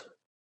worked.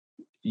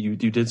 You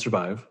did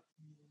survive.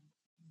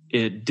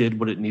 It did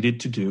what it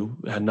needed to do.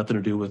 It had nothing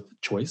to do with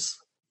choice.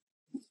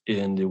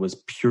 And it was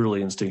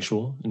purely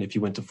instinctual. And if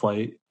you went to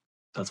flight,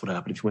 that's what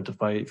happened. If you went to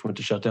fight, if you went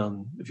to shut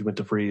down, if you went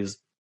to freeze,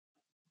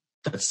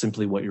 that's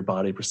simply what your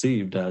body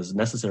perceived as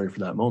necessary for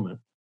that moment.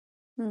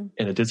 And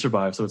it did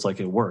survive. So it's like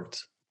it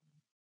worked.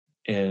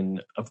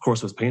 And of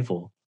course it was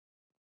painful,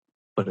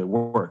 but it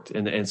worked.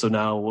 And so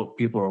now what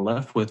people are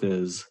left with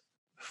is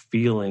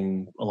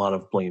feeling a lot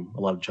of blame,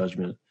 a lot of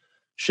judgment,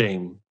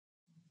 shame.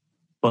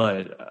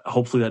 But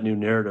hopefully that new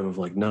narrative of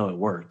like, no, it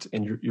worked.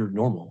 And you're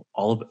normal.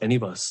 Any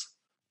of us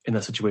in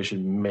that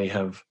situation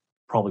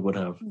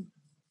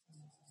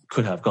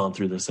could have gone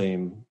through the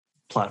same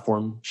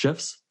platform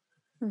shifts.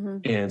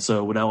 And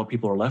so now what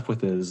people are left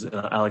with is, and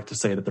I like to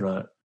say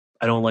that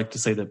I don't like to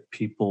say that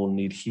people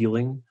need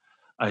healing.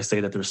 I say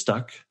that they're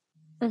stuck.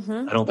 I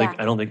don't think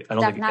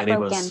any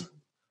of us,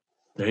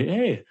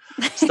 hey,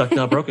 stuck,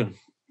 not broken.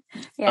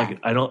 Like,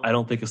 I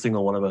don't think a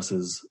single one of us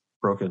is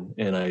broken,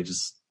 and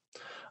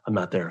I'm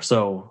not there.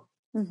 So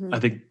I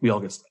think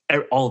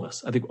all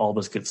of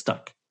us get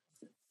stuck.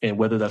 And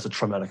whether that's a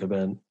traumatic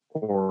event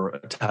or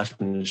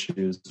attachment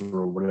issues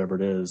or whatever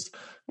it is.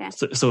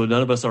 So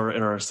none of us are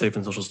in our safe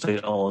and social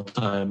state all the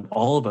time.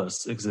 All of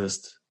us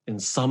exist in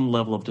some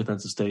level of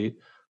defensive state.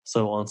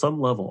 So on some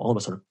level, all of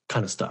us are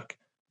kind of stuck.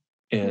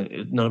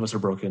 And none of us are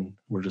broken.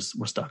 We're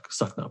stuck,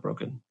 not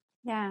broken.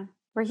 Yeah.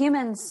 We're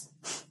humans.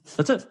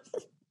 That's it.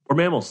 We're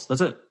mammals.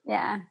 That's it.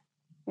 Yeah.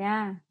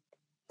 Yeah.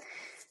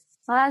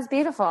 Well, that's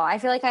beautiful. I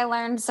feel like I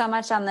learned so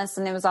much on this,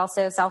 and it was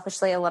also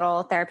selfishly a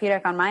little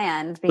therapeutic on my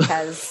end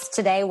because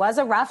today was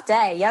a rough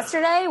day.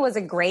 Yesterday was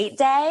a great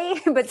day,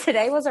 but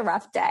today was a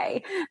rough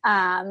day.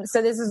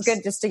 So this is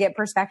good just to get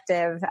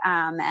perspective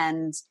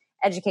and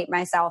educate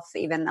myself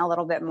even a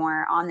little bit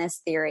more on this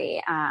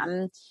theory.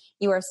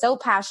 You are so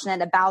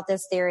passionate about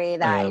this theory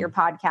that your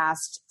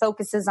podcast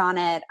focuses on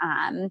it.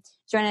 Do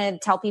you want to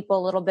tell people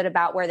a little bit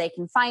about where they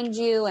can find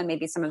you and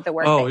maybe some of the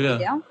work you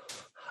do?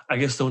 I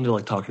guess so when you're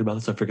like talking about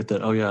this, I forget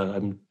that.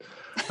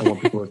 I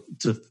want people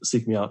to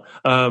seek me out.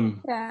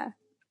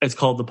 It's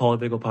called the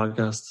Polyvagal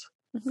Podcast.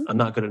 I'm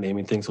not good at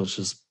naming things, so it's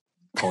just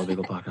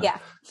Polyvagal Podcast.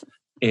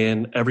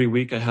 And every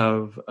week I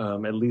have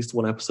at least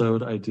one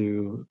episode. I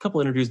do a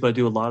couple interviews, but I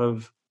do a lot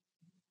of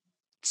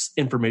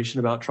information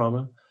about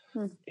trauma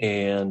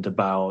and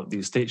about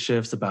these state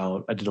shifts.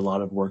 I did a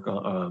lot of work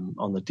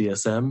on the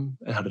DSM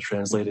and how to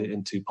translate it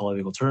into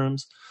polyvagal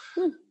terms.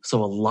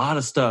 So a lot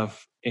of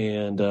stuff.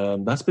 And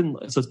it's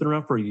been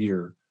around for a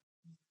year,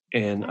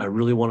 and I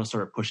really want to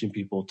start pushing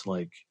people to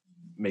like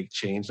make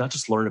change, not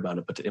just learn about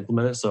it, but to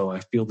implement it. So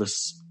I feel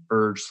this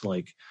urge to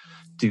like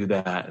do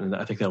that, and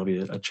I think that'll be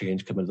a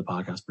change coming to the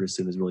podcast pretty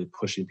soon. Is really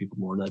pushing people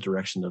more in that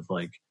direction of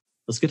like,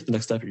 let's get to the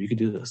next step here. You can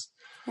do this.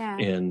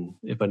 And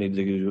if I need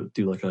to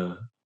do like a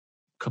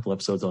couple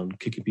episodes on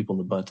kicking people in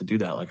the butt to do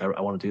that. Like,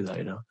 I want to do that,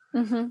 you know?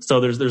 Mm-hmm. So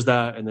there's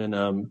that. And then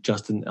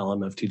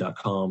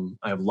justinlmft.com.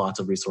 I have lots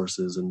of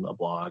resources and a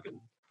blog and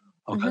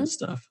all kinds of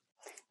stuff.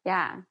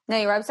 Yeah. No,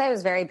 your website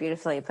was very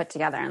beautifully put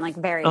together and like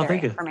very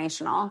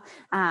informational.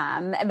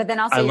 But then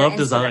also I love Instagram.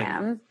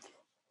 Design.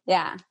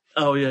 Yeah.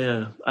 Oh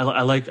yeah.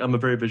 I'm a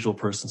very visual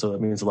person, so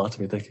that means a lot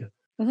to me. Thank you.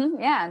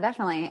 Mm-hmm. Yeah,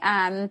 definitely.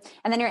 And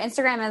then your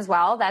Instagram as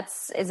well.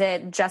 Is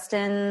it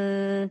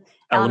Justin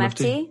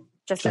LMFT?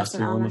 Just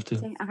Justin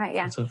LMFT. Okay.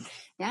 Yeah.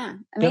 Yeah.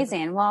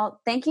 Amazing. Yep.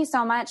 Well, thank you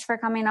so much for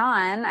coming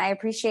on. I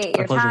appreciate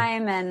your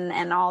time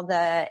and all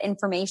the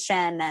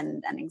information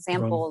and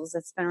examples.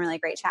 It's been really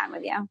great chatting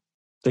with you.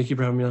 Thank you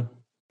for having me on.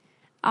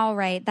 All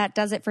right, that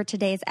does it for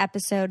today's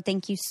episode.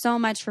 Thank you so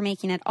much for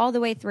making it all the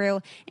way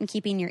through and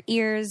keeping your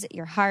ears,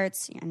 your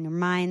hearts, and your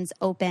minds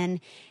open.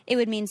 It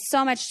would mean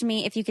so much to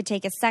me if you could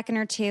take a second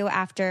or two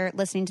after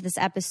listening to this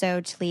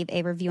episode to leave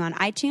a review on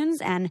iTunes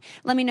and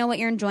let me know what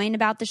you're enjoying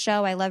about the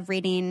show. I love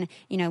reading,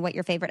 what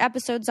your favorite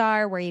episodes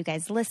are, where you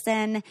guys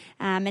listen,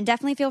 and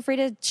definitely feel free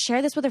to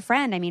share this with a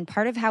friend. I mean,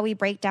 part of how we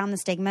break down the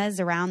stigmas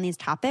around these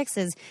topics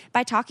is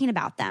by talking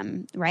about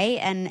them, right?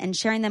 And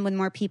sharing them with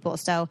more people.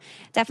 So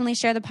definitely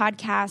share the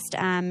podcast.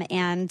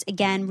 And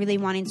again, really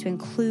wanting to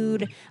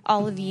include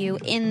all of you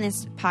in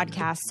this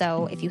podcast.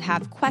 So if you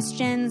have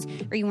questions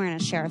or you want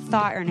to share a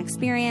thought or an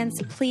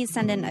experience, please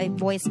send in a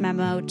voice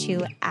memo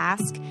to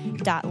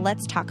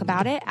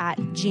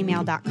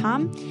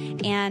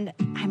ask.letstalkaboutit@gmail.com. And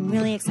I'm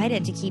really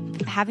excited to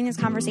keep having these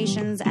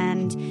conversations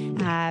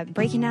and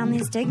breaking down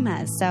these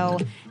stigmas. So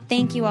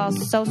thank you all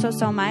so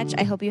much.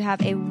 I hope you have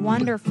a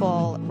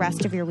wonderful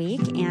rest of your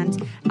week,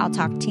 and I'll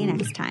talk to you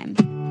next time.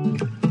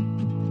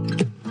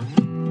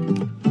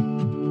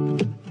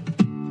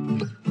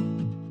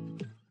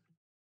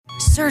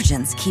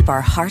 Surgeons keep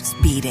our hearts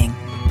beating.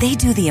 They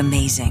do the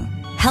amazing,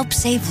 help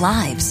save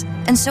lives,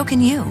 and so can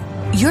you.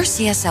 Your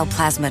CSL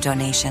plasma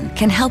donation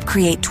can help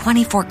create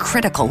 24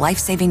 critical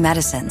life-saving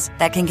medicines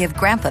that can give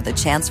Grandpa the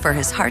chance for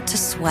his heart to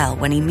swell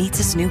when he meets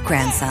his new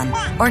grandson,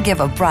 or give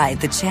a bride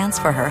the chance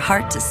for her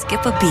heart to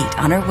skip a beat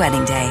on her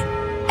wedding day.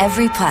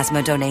 Every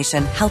plasma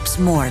donation helps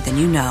more than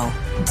you know.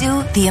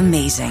 Do the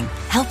amazing.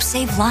 Help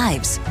save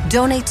lives.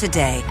 Donate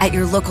today at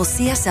your local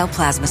CSL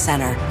Plasma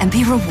Center and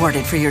be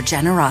rewarded for your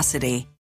generosity.